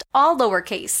Podcast, all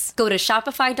lowercase. Go to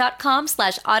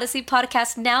shopify.com/Odyssey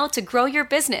Podcast now to grow your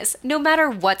business, no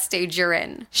matter what stage you're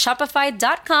in.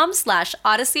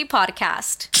 Shopify.com/Odyssey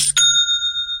Podcast.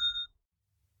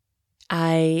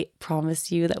 I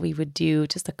promised you that we would do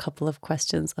just a couple of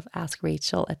questions of Ask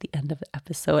Rachel at the end of the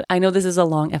episode. I know this is a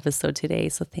long episode today,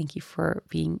 so thank you for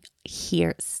being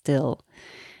here still.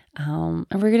 And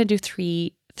we're going to do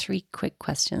three quick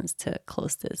questions to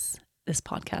close this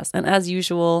podcast. And as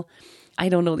usual, I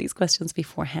don't know these questions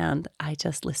beforehand. I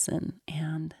just listen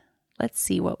and let's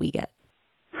see what we get.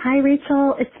 Hi,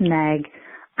 Rachel. It's Meg.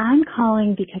 I'm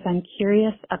calling because I'm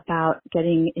curious about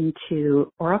getting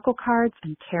into oracle cards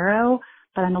and tarot,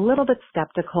 but I'm a little bit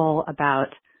skeptical about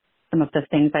some of the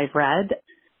things I've read.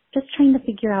 Just trying to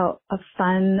figure out a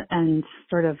fun and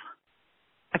sort of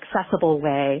accessible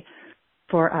way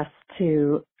for us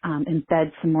to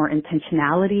embed some more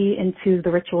intentionality into the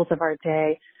rituals of our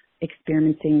day,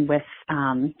 experimenting with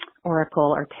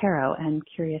oracle or tarot, and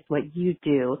curious what you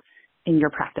do in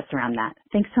your practice around that.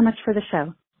 Thanks so much for the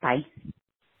show. Bye.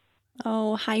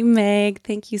 Oh, hi, Meg.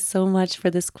 Thank you so much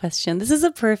for this question. This is a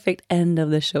perfect end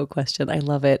of the show question. I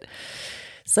love it.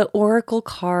 So oracle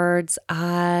cards,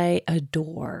 I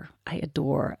adore.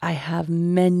 I have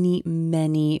many,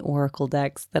 many oracle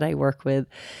decks that I work with.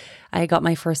 I got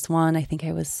my first one, I think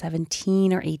I was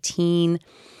 17 or 18.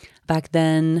 Back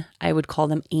then, I would call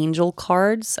them angel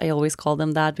cards. I always call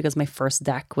them that because my first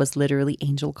deck was literally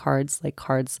angel cards, like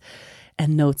cards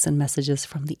and notes and messages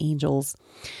from the angels.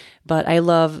 But I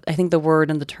think the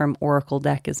word and the term oracle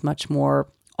deck is much more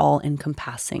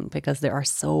all-encompassing because there are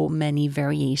so many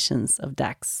variations of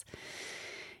decks.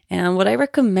 And what I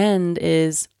recommend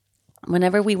is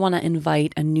whenever we want to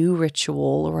invite a new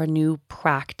ritual or a new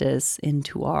practice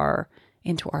into our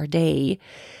day,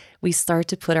 we start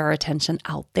to put our attention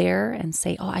out there and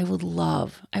say, oh, I would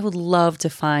love to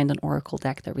find an oracle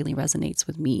deck that really resonates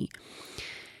with me.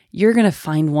 You're going to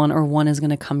find one, or one is going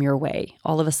to come your way.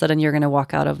 All of a sudden, you're going to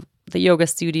walk out of the yoga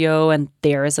studio and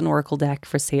there is an oracle deck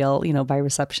for sale, by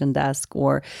reception desk,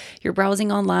 or you're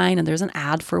browsing online and there's an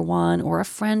ad for one, or a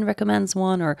friend recommends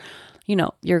one, or,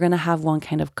 you're going to have one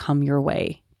kind of come your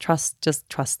way. Just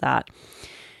trust that.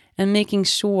 And making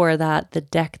sure that the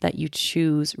deck that you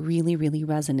choose really, really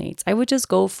resonates. I would just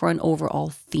go for an overall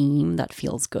theme that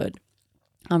feels good.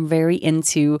 I'm very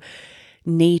into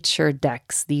nature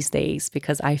decks these days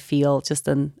because I feel just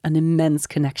an immense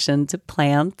connection to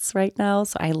plants right now.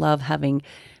 So I love having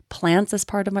plants as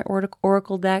part of my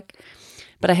oracle deck.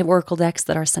 But I have oracle decks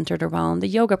that are centered around the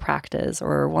yoga practice,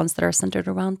 or ones that are centered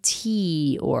around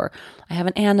tea, or I have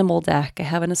an animal deck. I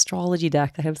have an astrology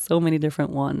deck. I have so many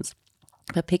different ones.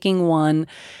 But picking one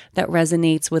that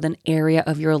resonates with an area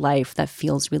of your life that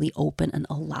feels really open and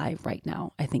alive right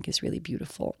now, I think is really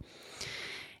beautiful.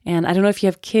 And I don't know if you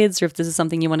have kids or if this is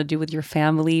something you want to do with your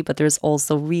family, but there's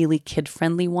also really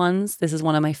kid-friendly ones. This is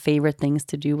one of my favorite things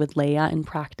to do with Leia in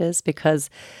practice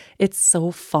because it's so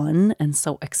fun and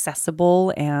so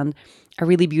accessible and a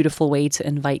really beautiful way to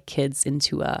invite kids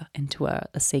into a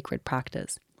sacred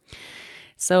practice.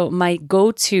 So my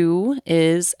go-to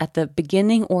is at the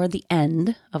beginning or the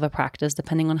end of a practice,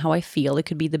 depending on how I feel. It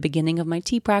could be the beginning of my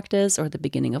tea practice or the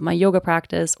beginning of my yoga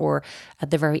practice, or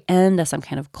at the very end as I'm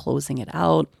kind of closing it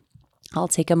out. I'll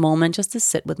take a moment just to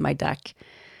sit with my deck.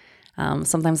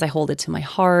 Sometimes I hold it to my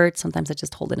heart. Sometimes I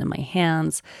just hold it in my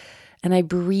hands. And I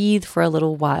breathe for a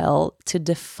little while to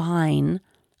define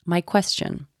my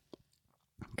question.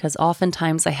 Because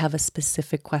oftentimes I have a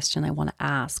specific question I want to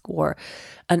ask, or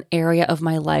an area of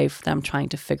my life that I'm trying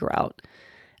to figure out.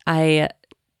 I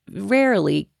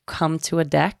rarely come to a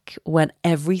deck when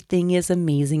everything is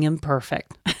amazing and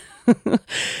perfect.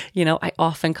 I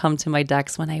often come to my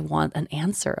decks when I want an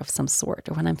answer of some sort,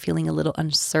 or when I'm feeling a little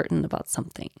uncertain about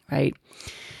something, right?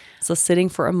 So sitting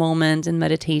for a moment in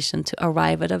meditation to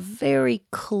arrive at a very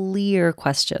clear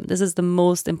question. This is the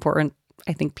most important,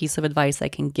 I think, piece of advice I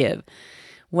can give.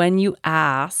 When you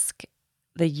ask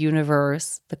the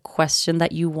universe the question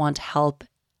that you want help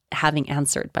having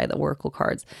answered by the oracle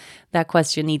cards, that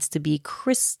question needs to be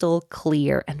crystal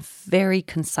clear and very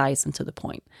concise and to the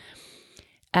point.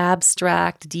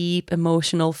 Abstract, deep,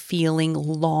 emotional, feeling,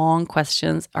 long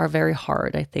questions are very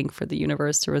hard, I think, for the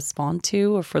universe to respond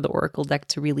to, or for the oracle deck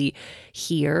to really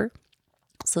hear.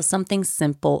 So something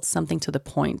simple, something to the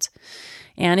point.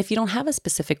 And if you don't have a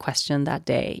specific question that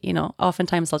day,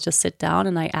 oftentimes I'll just sit down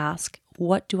and I ask,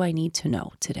 what do I need to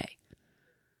know today?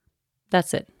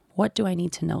 That's it. What do I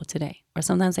need to know today? Or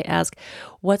sometimes I ask,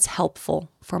 what's helpful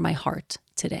for my heart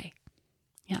today?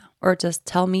 Yeah. Or just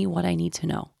tell me what I need to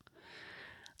know.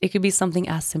 It could be something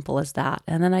as simple as that.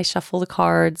 And then I shuffle the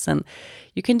cards, and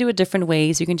you can do it different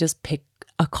ways. You can just pick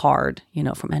a card,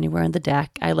 from anywhere in the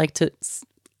deck. I like to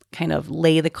kind of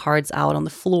lay the cards out on the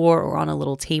floor or on a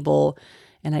little table,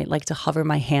 and I like to hover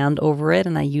my hand over it.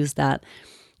 And I use that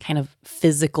kind of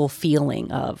physical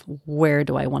feeling of where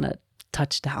do I want to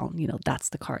touch down? That's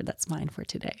the card that's mine for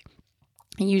today.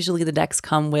 And usually the decks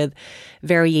come with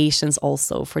variations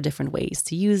also for different ways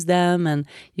to use them. And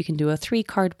you can do a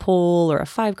 3-card pull or a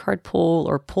 5-card pull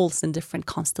or pulls in different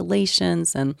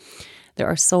constellations. And there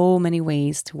are so many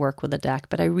ways to work with a deck.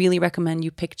 But I really recommend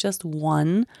you pick just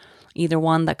one, either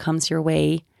one that comes your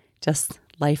way, just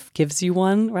life gives you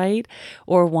one, right?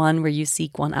 Or one where you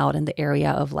seek one out in the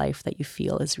area of life that you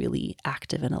feel is really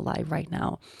active and alive right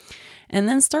now. And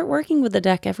then start working with the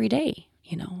deck every day,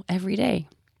 every day.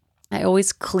 I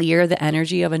always clear the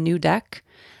energy of a new deck,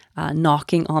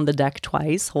 knocking on the deck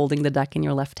twice, holding the deck in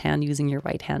your left hand, using your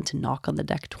right hand to knock on the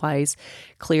deck twice,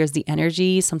 clears the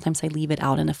energy. Sometimes I leave it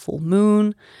out in a full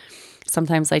moon.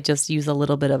 Sometimes I just use a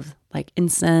little bit of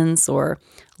incense or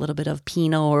a little bit of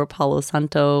Pinot or Palo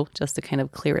Santo just to kind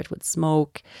of clear it with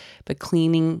smoke. But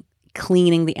cleaning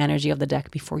the energy of the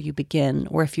deck before you begin,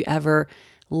 or if you ever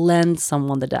lend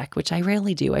someone the deck, which I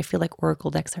rarely do. I feel like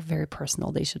oracle decks are very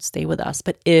personal. They should stay with us.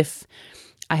 But if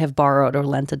I have borrowed or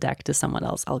lent a deck to someone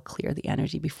else, I'll clear the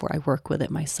energy before I work with it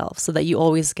myself, so that you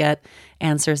always get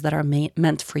answers that are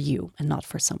meant for you and not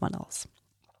for someone else.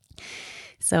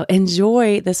 So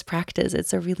enjoy this practice.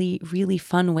 It's a really, really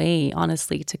fun way,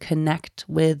 honestly, to connect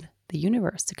with the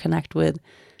universe, to connect with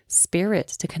spirit,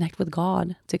 to connect with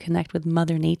God, to connect with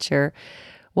Mother Nature,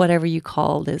 whatever you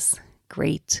call this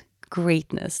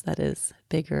greatness that is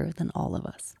bigger than all of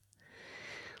us.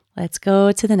 Let's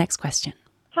go to the next question.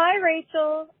 Hi,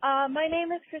 Rachel. My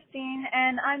name is Christine,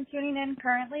 and I'm tuning in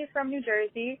currently from New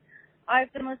Jersey.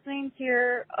 I've been listening to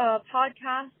your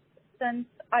podcast since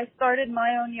I started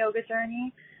my own yoga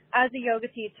journey as a yoga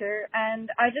teacher,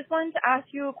 and I just wanted to ask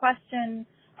you a question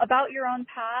about your own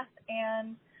path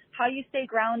and how you stay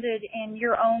grounded in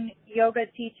your own yoga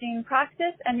teaching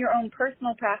practice and your own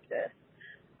personal practice.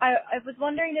 I was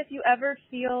wondering if you ever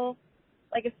feel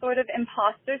like a sort of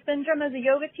imposter syndrome as a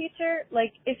yoga teacher,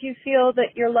 like if you feel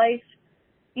that your life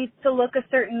needs to look a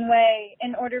certain way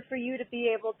in order for you to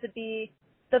be able to be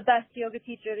the best yoga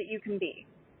teacher that you can be.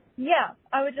 Yeah,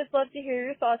 I would just love to hear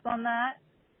your thoughts on that.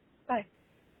 Bye.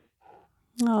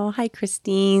 Oh, hi,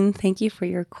 Christine. Thank you for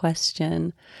your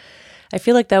question. I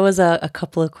feel like that was a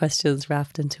couple of questions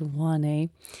wrapped into one, eh?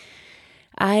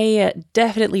 I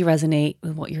definitely resonate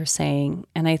with what you're saying.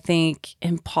 And I think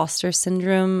imposter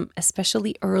syndrome,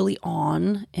 especially early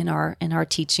on in our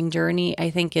teaching journey, I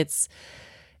think it's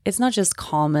not just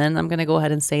common. I'm going to go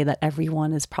ahead and say that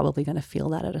everyone is probably going to feel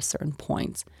that at a certain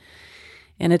point.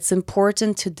 And it's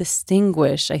important to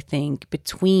distinguish, I think,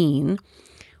 between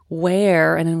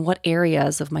where and in what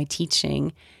areas of my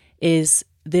teaching is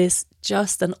this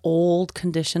just an old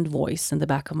conditioned voice in the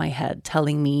back of my head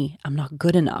telling me I'm not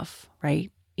good enough,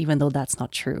 right? Even though that's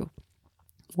not true.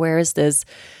 Where is this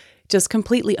just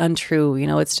completely untrue?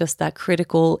 It's just that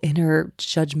critical inner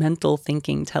judgmental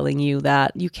thinking telling you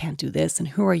that you can't do this and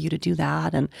who are you to do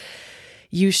that? And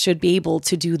you should be able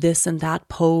to do this and that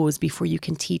pose before you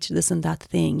can teach this and that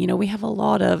thing. We have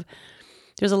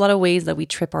there's a lot of ways that we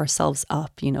trip ourselves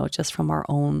up, just from our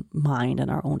own mind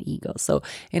and our own ego. So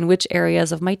in which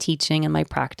areas of my teaching and my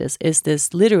practice is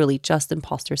this literally just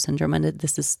imposter syndrome, and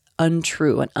this is an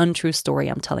untrue story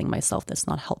I'm telling myself that's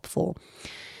not helpful?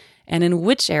 And in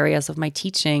which areas of my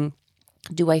teaching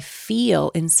do I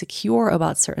feel insecure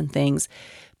about certain things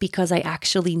because I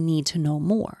actually need to know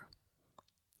more,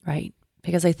 right?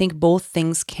 Because I think both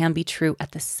things can be true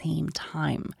at the same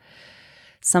time.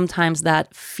 Sometimes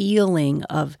that feeling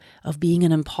of being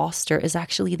an imposter is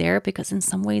actually there because in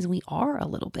some ways we are a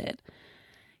little bit.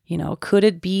 Could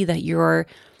it be that you're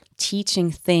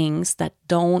teaching things that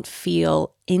don't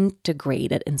feel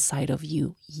integrated inside of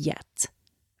you yet,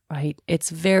 right?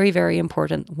 It's very, very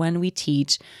important when we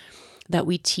teach that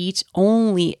we teach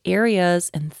only areas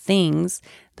and things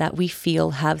that we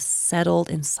feel have settled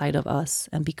inside of us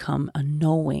and become a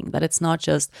knowing, that it's not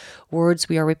just words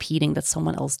we are repeating that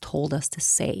someone else told us to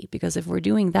say. Because if we're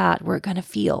doing that, we're going to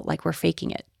feel like we're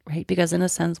faking it, right? Because in a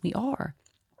sense, we are.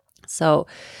 So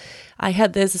I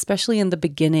had this, especially in the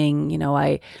beginning,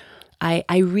 I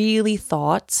really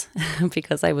thought,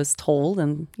 because I was told,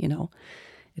 and,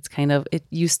 it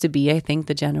used to be, I think,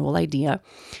 the general idea.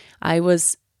 I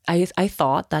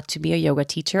thought that to be a yoga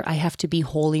teacher, I have to be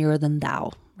holier than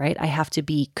thou, right? I have to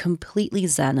be completely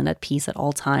zen and at peace at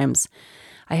all times.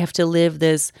 I have to live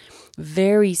this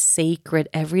very sacred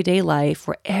everyday life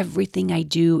where everything I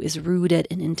do is rooted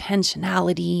in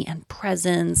intentionality and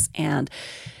presence, and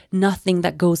nothing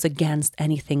that goes against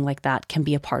anything like that can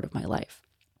be a part of my life.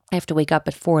 I have to wake up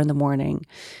at 4 a.m.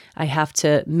 I have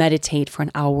to meditate for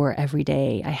an hour every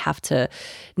day. I have to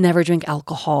never drink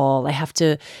alcohol. I have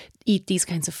to eat these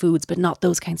kinds of foods, but not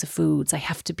those kinds of foods. I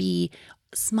have to be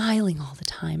smiling all the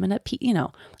time. And,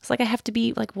 it's like I have to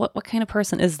be like, what kind of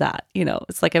person is that?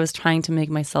 It's like I was trying to make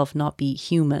myself not be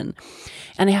human.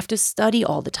 And I have to study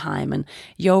all the time. And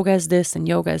yoga is this and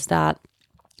yoga is that.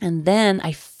 And then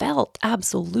I felt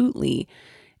absolutely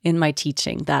in my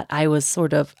teaching that I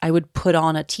would put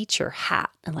on a teacher hat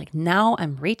and like, now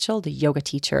I'm Rachel, the yoga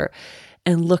teacher,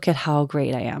 and look at how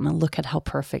great I am and look at how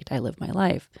perfect I live my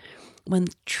life. When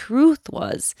the truth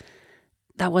was,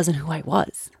 that wasn't who I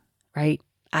was, right?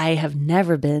 I have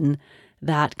never been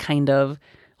that kind of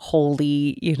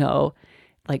holy,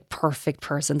 like perfect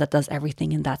person that does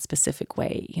everything in that specific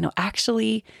way.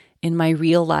 Actually in my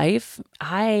real life,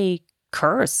 I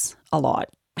curse a lot.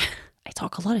 I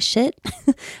talk a lot of shit.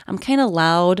 I'm kind of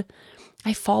loud.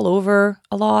 I fall over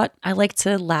a lot. I like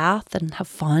to laugh and have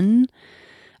fun.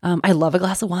 I love a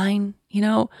glass of wine.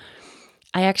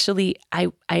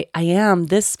 I am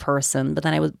this person, but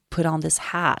then I would put on this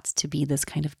hat to be this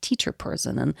kind of teacher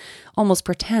person and almost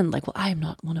pretend like, well, I'm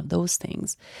not one of those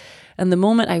things. And the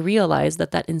moment I realized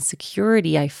that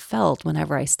insecurity I felt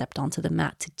whenever I stepped onto the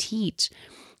mat to teach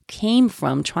came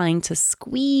from trying to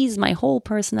squeeze my whole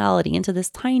personality into this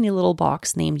tiny little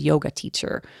box named yoga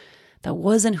teacher. That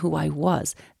wasn't who I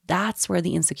was. That's where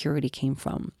the insecurity came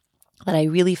from. That I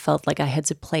really felt like I had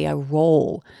to play a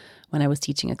role when I was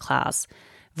teaching a class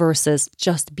versus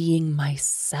just being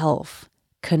myself,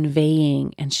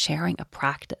 conveying and sharing a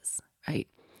practice, right?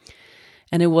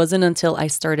 And it wasn't until I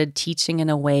started teaching in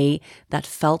a way that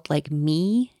felt like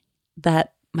me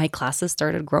that my classes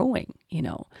started growing,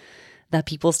 that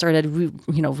people started,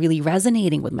 really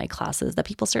resonating with my classes, that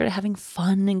people started having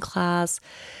fun in class.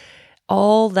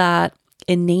 All that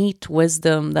innate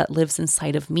wisdom that lives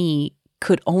inside of me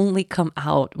could only come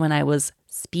out when I was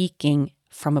speaking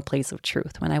from a place of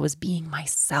truth, when I was being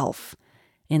myself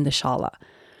in the shala.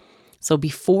 So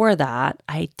before that,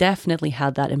 I definitely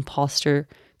had that imposter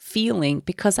feeling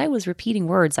because I was repeating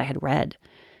words I had read.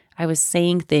 I was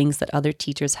saying things that other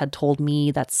teachers had told me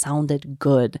that sounded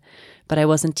good, but I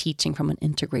wasn't teaching from an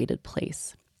integrated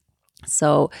place.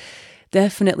 So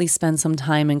definitely spend some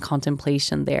time in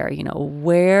contemplation there.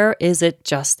 Where is it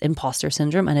just imposter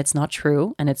syndrome and it's not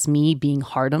true? And it's me being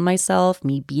hard on myself,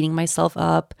 me beating myself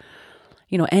up.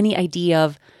 Any idea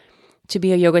of to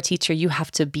be a yoga teacher, you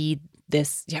have to be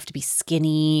this, you have to be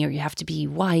skinny, or you have to be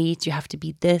white, you have to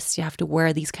be this, you have to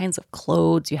wear these kinds of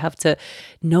clothes, you have to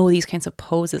know these kinds of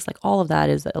poses. Like all of that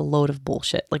is a load of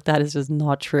bullshit. Like that is just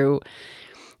not true.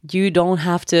 Your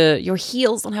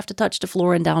heels don't have to touch the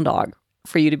floor in down dog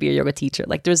for you to be a yoga teacher.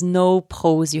 Like there's no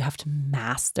pose you have to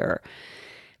master,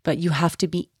 but you have to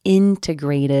be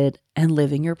integrated and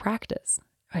living your practice,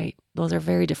 right? Those are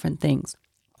very different things.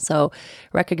 So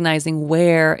recognizing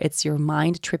where it's your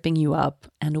mind tripping you up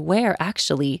and where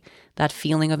actually that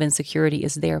feeling of insecurity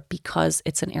is there because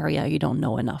it's an area you don't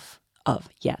know enough of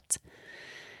yet.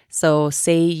 So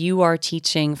say you are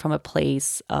teaching from a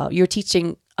place, you're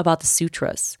teaching about the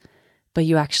sutras, but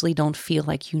you actually don't feel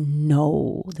like you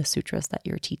know the sutras that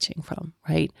you're teaching from,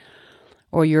 right?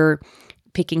 Or you're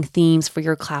picking themes for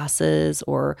your classes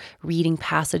or reading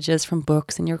passages from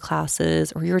books in your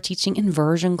classes, or you're teaching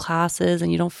inversion classes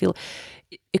and you don't feel,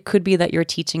 it could be that you're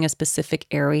teaching a specific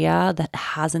area that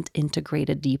hasn't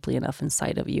integrated deeply enough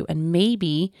inside of you. And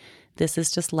maybe this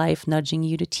is just life nudging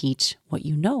you to teach what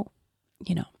you know,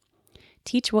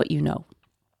 teach what you know.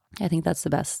 I think that's the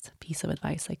best piece of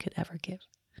advice I could ever give.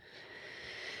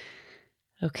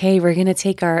 Okay, we're going to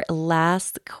take our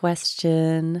last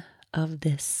question of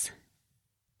this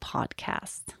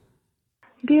podcast.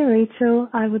 Dear Rachel,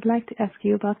 I would like to ask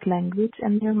you about language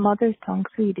and your mother tongue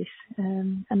Swedish,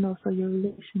 and also your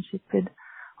relationship with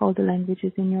all the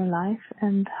languages in your life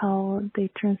and how they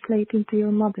translate into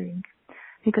your mothering.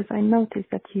 Because I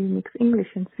noticed that you mix English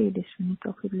and Swedish when you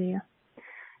talk with Leah.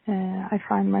 I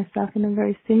find myself in a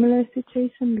very similar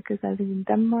situation because I live in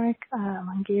Denmark. I'm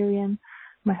Hungarian.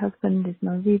 My husband is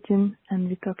Norwegian, and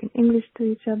we talk in English to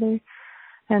each other.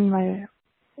 And my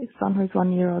son, who is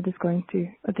 1 year old, is going to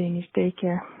a Danish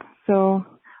daycare. So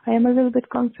I am a little bit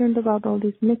concerned about all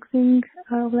this mixing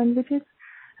of languages.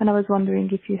 And I was wondering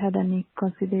if you had any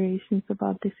considerations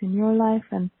about this in your life,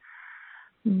 and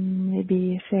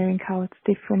maybe sharing how it's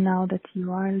different now that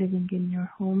you are living in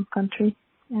your home country.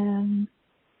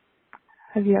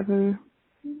 Have you ever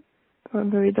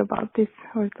worried about this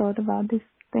or thought about this.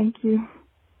 Thank you.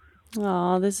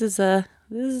 Oh, this is a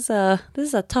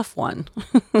tough one.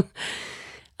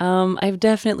 I've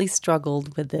definitely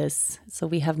struggled with this. So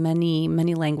we have many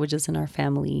languages in our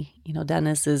family. You know,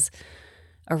 Dennis is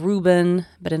Aruban,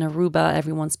 but in Aruba,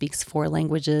 everyone speaks 4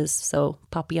 languages. So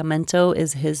Papiamento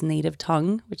is his native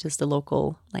tongue, which is the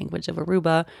local language of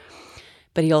Aruba.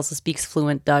 But he also speaks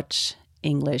fluent Dutch,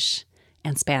 English,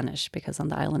 and Spanish, because on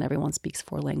the island, everyone speaks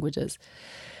 4 languages.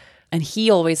 And he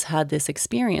always had this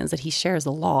experience that he shares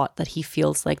a lot, that he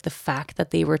feels like the fact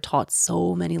that they were taught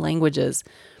so many languages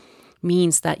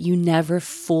means that you never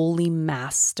fully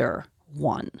master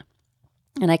one.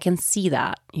 And I can see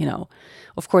that, you know.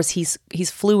 Of course, he's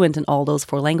fluent in all those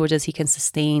 4 languages. He can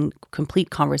sustain complete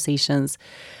conversations.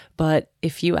 But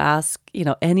if you ask, you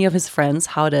know, any of his friends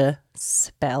how to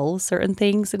spell certain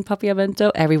things in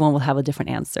Papiamento, everyone will have a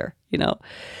different answer, you know.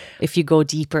 If you go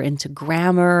deeper into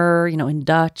grammar, you know, in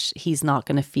Dutch, he's not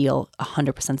going to feel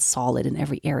 100% solid in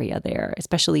every area there,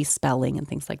 especially spelling and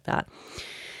things like that.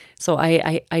 So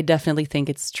I definitely think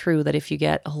it's true that if you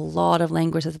get a lot of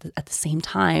languages at the same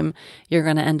time, you're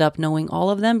going to end up knowing all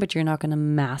of them, but you're not going to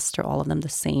master all of them the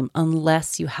same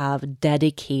unless you have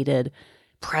dedicated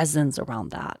presence around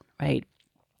that, right?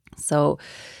 So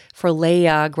for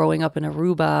Leia, growing up in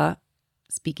Aruba,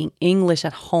 speaking English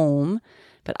at home,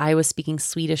 but I was speaking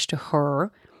Swedish to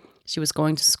her. She was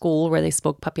going to school where they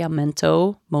spoke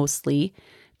Papiamento mostly,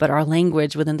 but our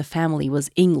language within the family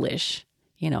was English.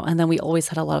 You know, and then we always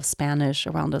had a lot of Spanish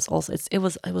around us also. It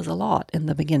was a lot in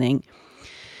the beginning.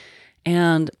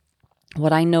 And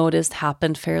what I noticed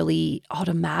happened fairly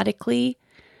automatically.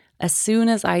 As soon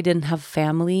as I didn't have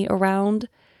family around,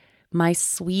 my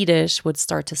Swedish would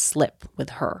start to slip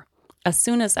with her. As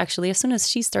soon as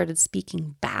she started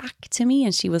speaking back to me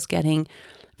and she was getting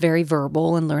very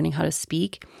verbal and learning how to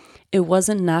speak, it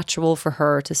wasn't natural for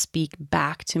her to speak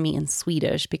back to me in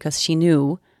Swedish because she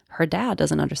knew her dad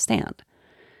doesn't understand.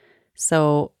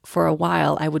 So for a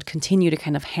while, I would continue to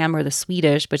kind of hammer the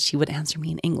Swedish, but she would answer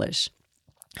me in English.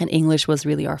 And English was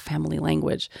really our family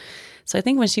language. So I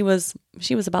think when she was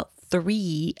about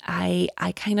 3,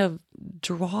 I kind of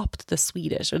dropped the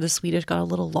Swedish, or the Swedish got a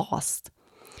little lost.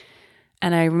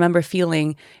 And I remember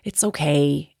feeling, it's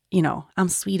okay, you know, I'm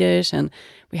Swedish and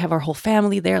we have our whole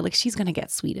family there. Like, she's going to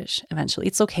get Swedish eventually.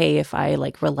 It's okay if I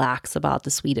like relax about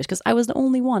the Swedish, because I was the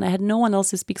only one. I had no one else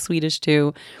to speak Swedish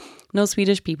to. No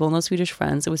Swedish people, no Swedish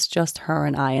friends. It was just her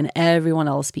and I, and everyone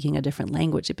else speaking a different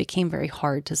language. It became very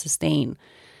hard to sustain,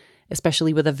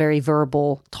 especially with a very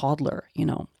verbal toddler, you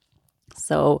know.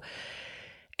 So,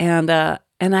 and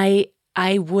I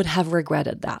would have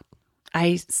regretted that.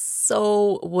 I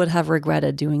so would have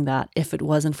regretted doing that if it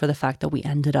wasn't for the fact that we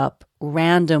ended up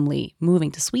randomly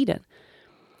moving to Sweden.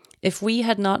 If we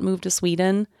had not moved to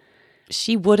Sweden,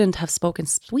 she wouldn't have spoken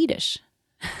Swedish.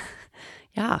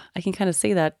 Yeah, I can kind of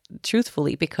say that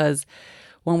truthfully, because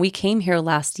when we came here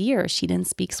last year, she didn't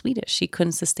speak Swedish. She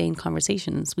couldn't sustain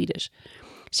conversation in Swedish.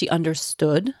 She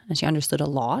understood, and she understood a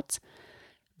lot,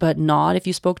 but not if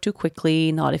you spoke too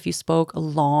quickly, not if you spoke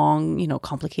long, you know,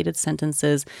 complicated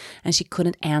sentences, and she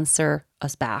couldn't answer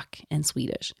us back in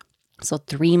Swedish. So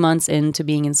 3 months into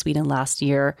being in Sweden last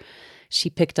year, she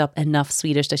picked up enough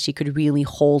Swedish that she could really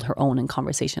hold her own in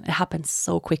conversation. It happened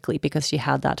so quickly because she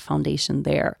had that foundation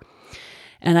there.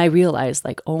 And I realized,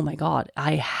 like, oh my God,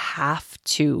 I have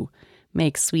to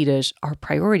make Swedish our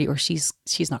priority or she's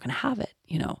not going to have it,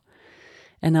 you know.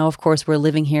 And now, of course, we're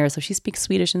living here. So she speaks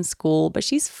Swedish in school, but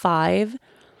she's 5.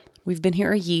 We've been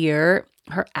here a year.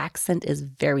 Her accent is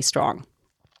very strong.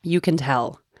 You can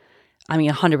tell. I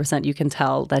mean, 100% you can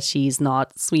tell that she's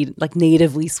not like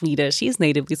natively Swedish. She is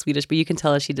natively Swedish, but you can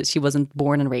tell that she wasn't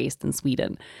born and raised in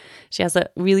Sweden. She has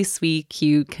a really sweet,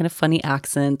 cute, kind of funny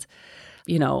accent.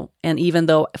 You know, and even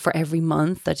though for every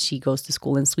month that she goes to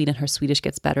school in Sweden, her Swedish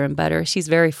gets better and better. She's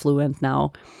very fluent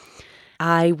now.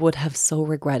 I would have so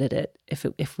regretted it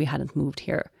if we hadn't moved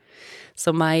here.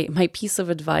 So my piece of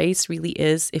advice really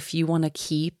is, if you want to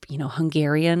keep, you know,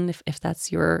 Hungarian, if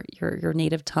that's your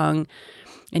native tongue,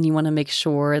 and you want to make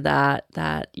sure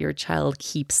that your child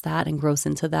keeps that and grows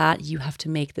into that, you have to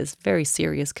make this very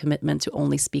serious commitment to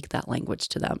only speak that language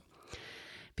to them.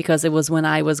 Because it was when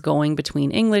I was going between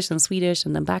English and Swedish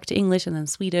and then back to English and then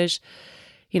Swedish,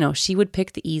 you know, she would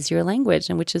pick the easier language.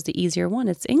 And which is the easier one?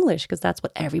 It's English, because that's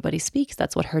what everybody speaks.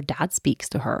 That's what her dad speaks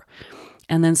to her.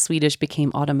 And then Swedish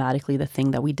became automatically the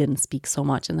thing that we didn't speak so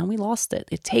much. And then we lost it.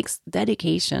 It takes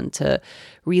dedication to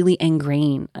really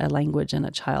ingrain a language in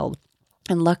a child.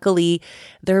 And luckily,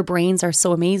 their brains are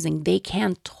so amazing. They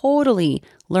can totally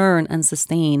learn and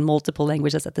sustain multiple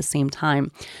languages at the same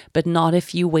time, but not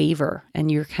if you waver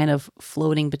and you're kind of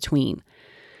floating between.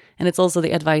 And it's also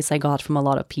the advice I got from a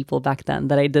lot of people back then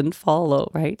that I didn't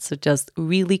follow, right? So just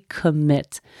really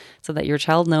commit so that your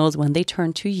child knows when they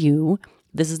turn to you,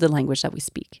 this is the language that we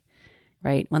speak,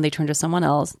 right? When they turn to someone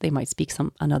else, they might speak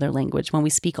another language. When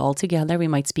we speak all together, we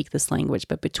might speak this language,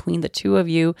 but between the two of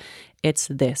you, it's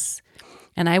this.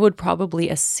 And I would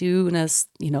probably, as soon as,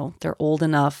 they're old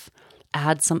enough,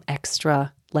 add some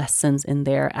extra lessons in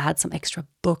there, add some extra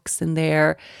books in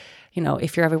there.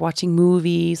 If you're ever watching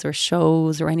movies or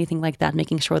shows or anything like that,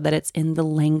 making sure that it's in the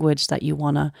language that you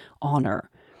want to honor.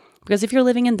 Because if you're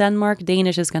living in Denmark,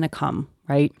 Danish is going to come,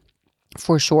 right?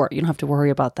 For sure. You don't have to worry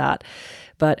about that.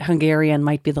 But Hungarian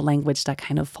might be the language that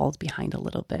kind of falls behind a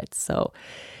little bit. So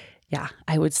yeah,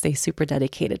 I would stay super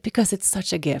dedicated because it's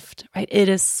such a gift, right? It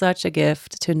is such a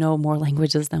gift to know more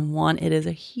languages than one. It is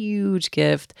a huge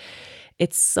gift.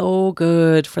 It's so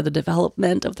good for the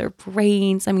development of their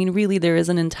brains. I mean, really, there is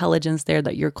an intelligence there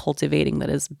that you're cultivating that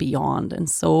is beyond and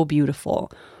so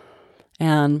beautiful.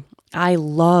 And I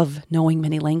love knowing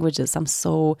many languages. I'm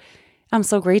so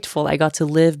grateful. I got to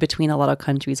live between a lot of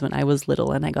countries when I was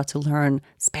little, and I got to learn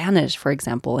Spanish, for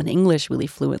example, and English really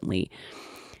fluently.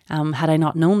 Had I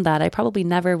not known that, I probably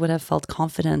never would have felt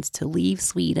confident to leave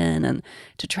Sweden and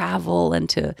to travel and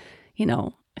to,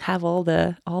 have all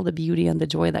the beauty and the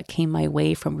joy that came my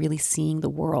way from really seeing the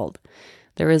world.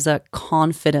 There is a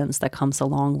confidence that comes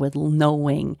along with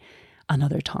knowing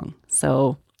another tongue.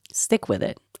 So stick with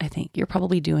it. I think you're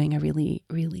probably doing a really,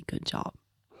 really good job.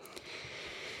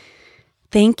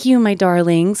 Thank you, my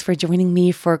darlings, for joining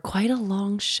me for quite a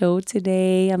long show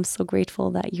today. I'm so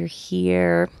grateful that you're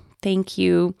here. Thank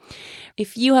you.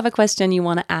 If you have a question you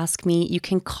want to ask me, you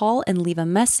can call and leave a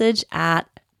message at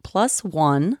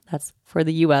 +1, that's for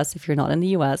the US if you're not in the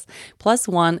US,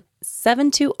 +1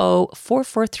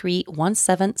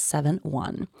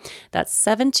 720-443-1771. That's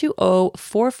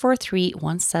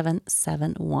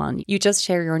 720-443-1771. You just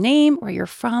share your name, where you're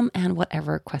from, and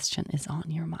whatever question is on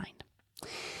your mind.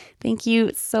 Thank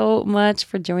you so much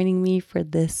for joining me for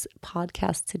this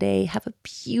podcast today. Have a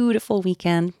beautiful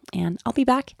weekend, and I'll be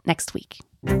back next week.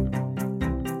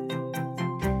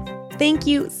 Thank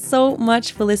you so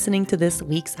much for listening to this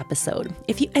week's episode.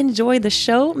 If you enjoyed the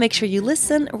show, make sure you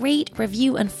listen, rate,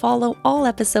 review, and follow all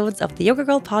episodes of the Yoga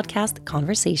Girl podcast,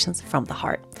 Conversations from the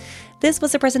Heart. This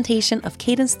was a presentation of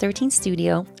Cadence 13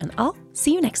 Studio, and I'll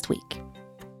see you next week.